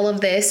through all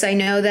of this. I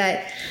know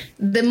that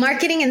the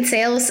marketing and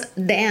sales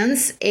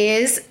dance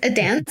is a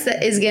dance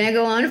that is going to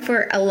go on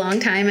for a long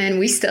time, and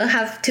we still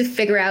have to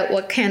figure out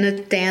what kind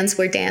of dance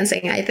we're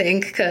dancing, I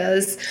think,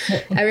 because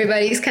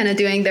everybody's kind of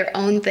doing their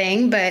own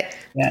thing. But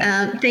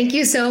thank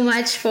you so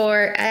much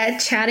for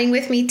chatting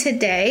with me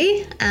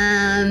today.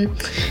 And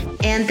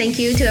thank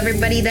you to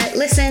everybody that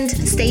listened.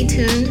 Stay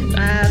tuned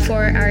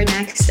for our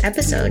next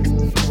episode.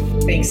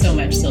 Thanks so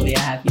much, Sylvia.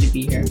 Happy to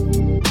be here.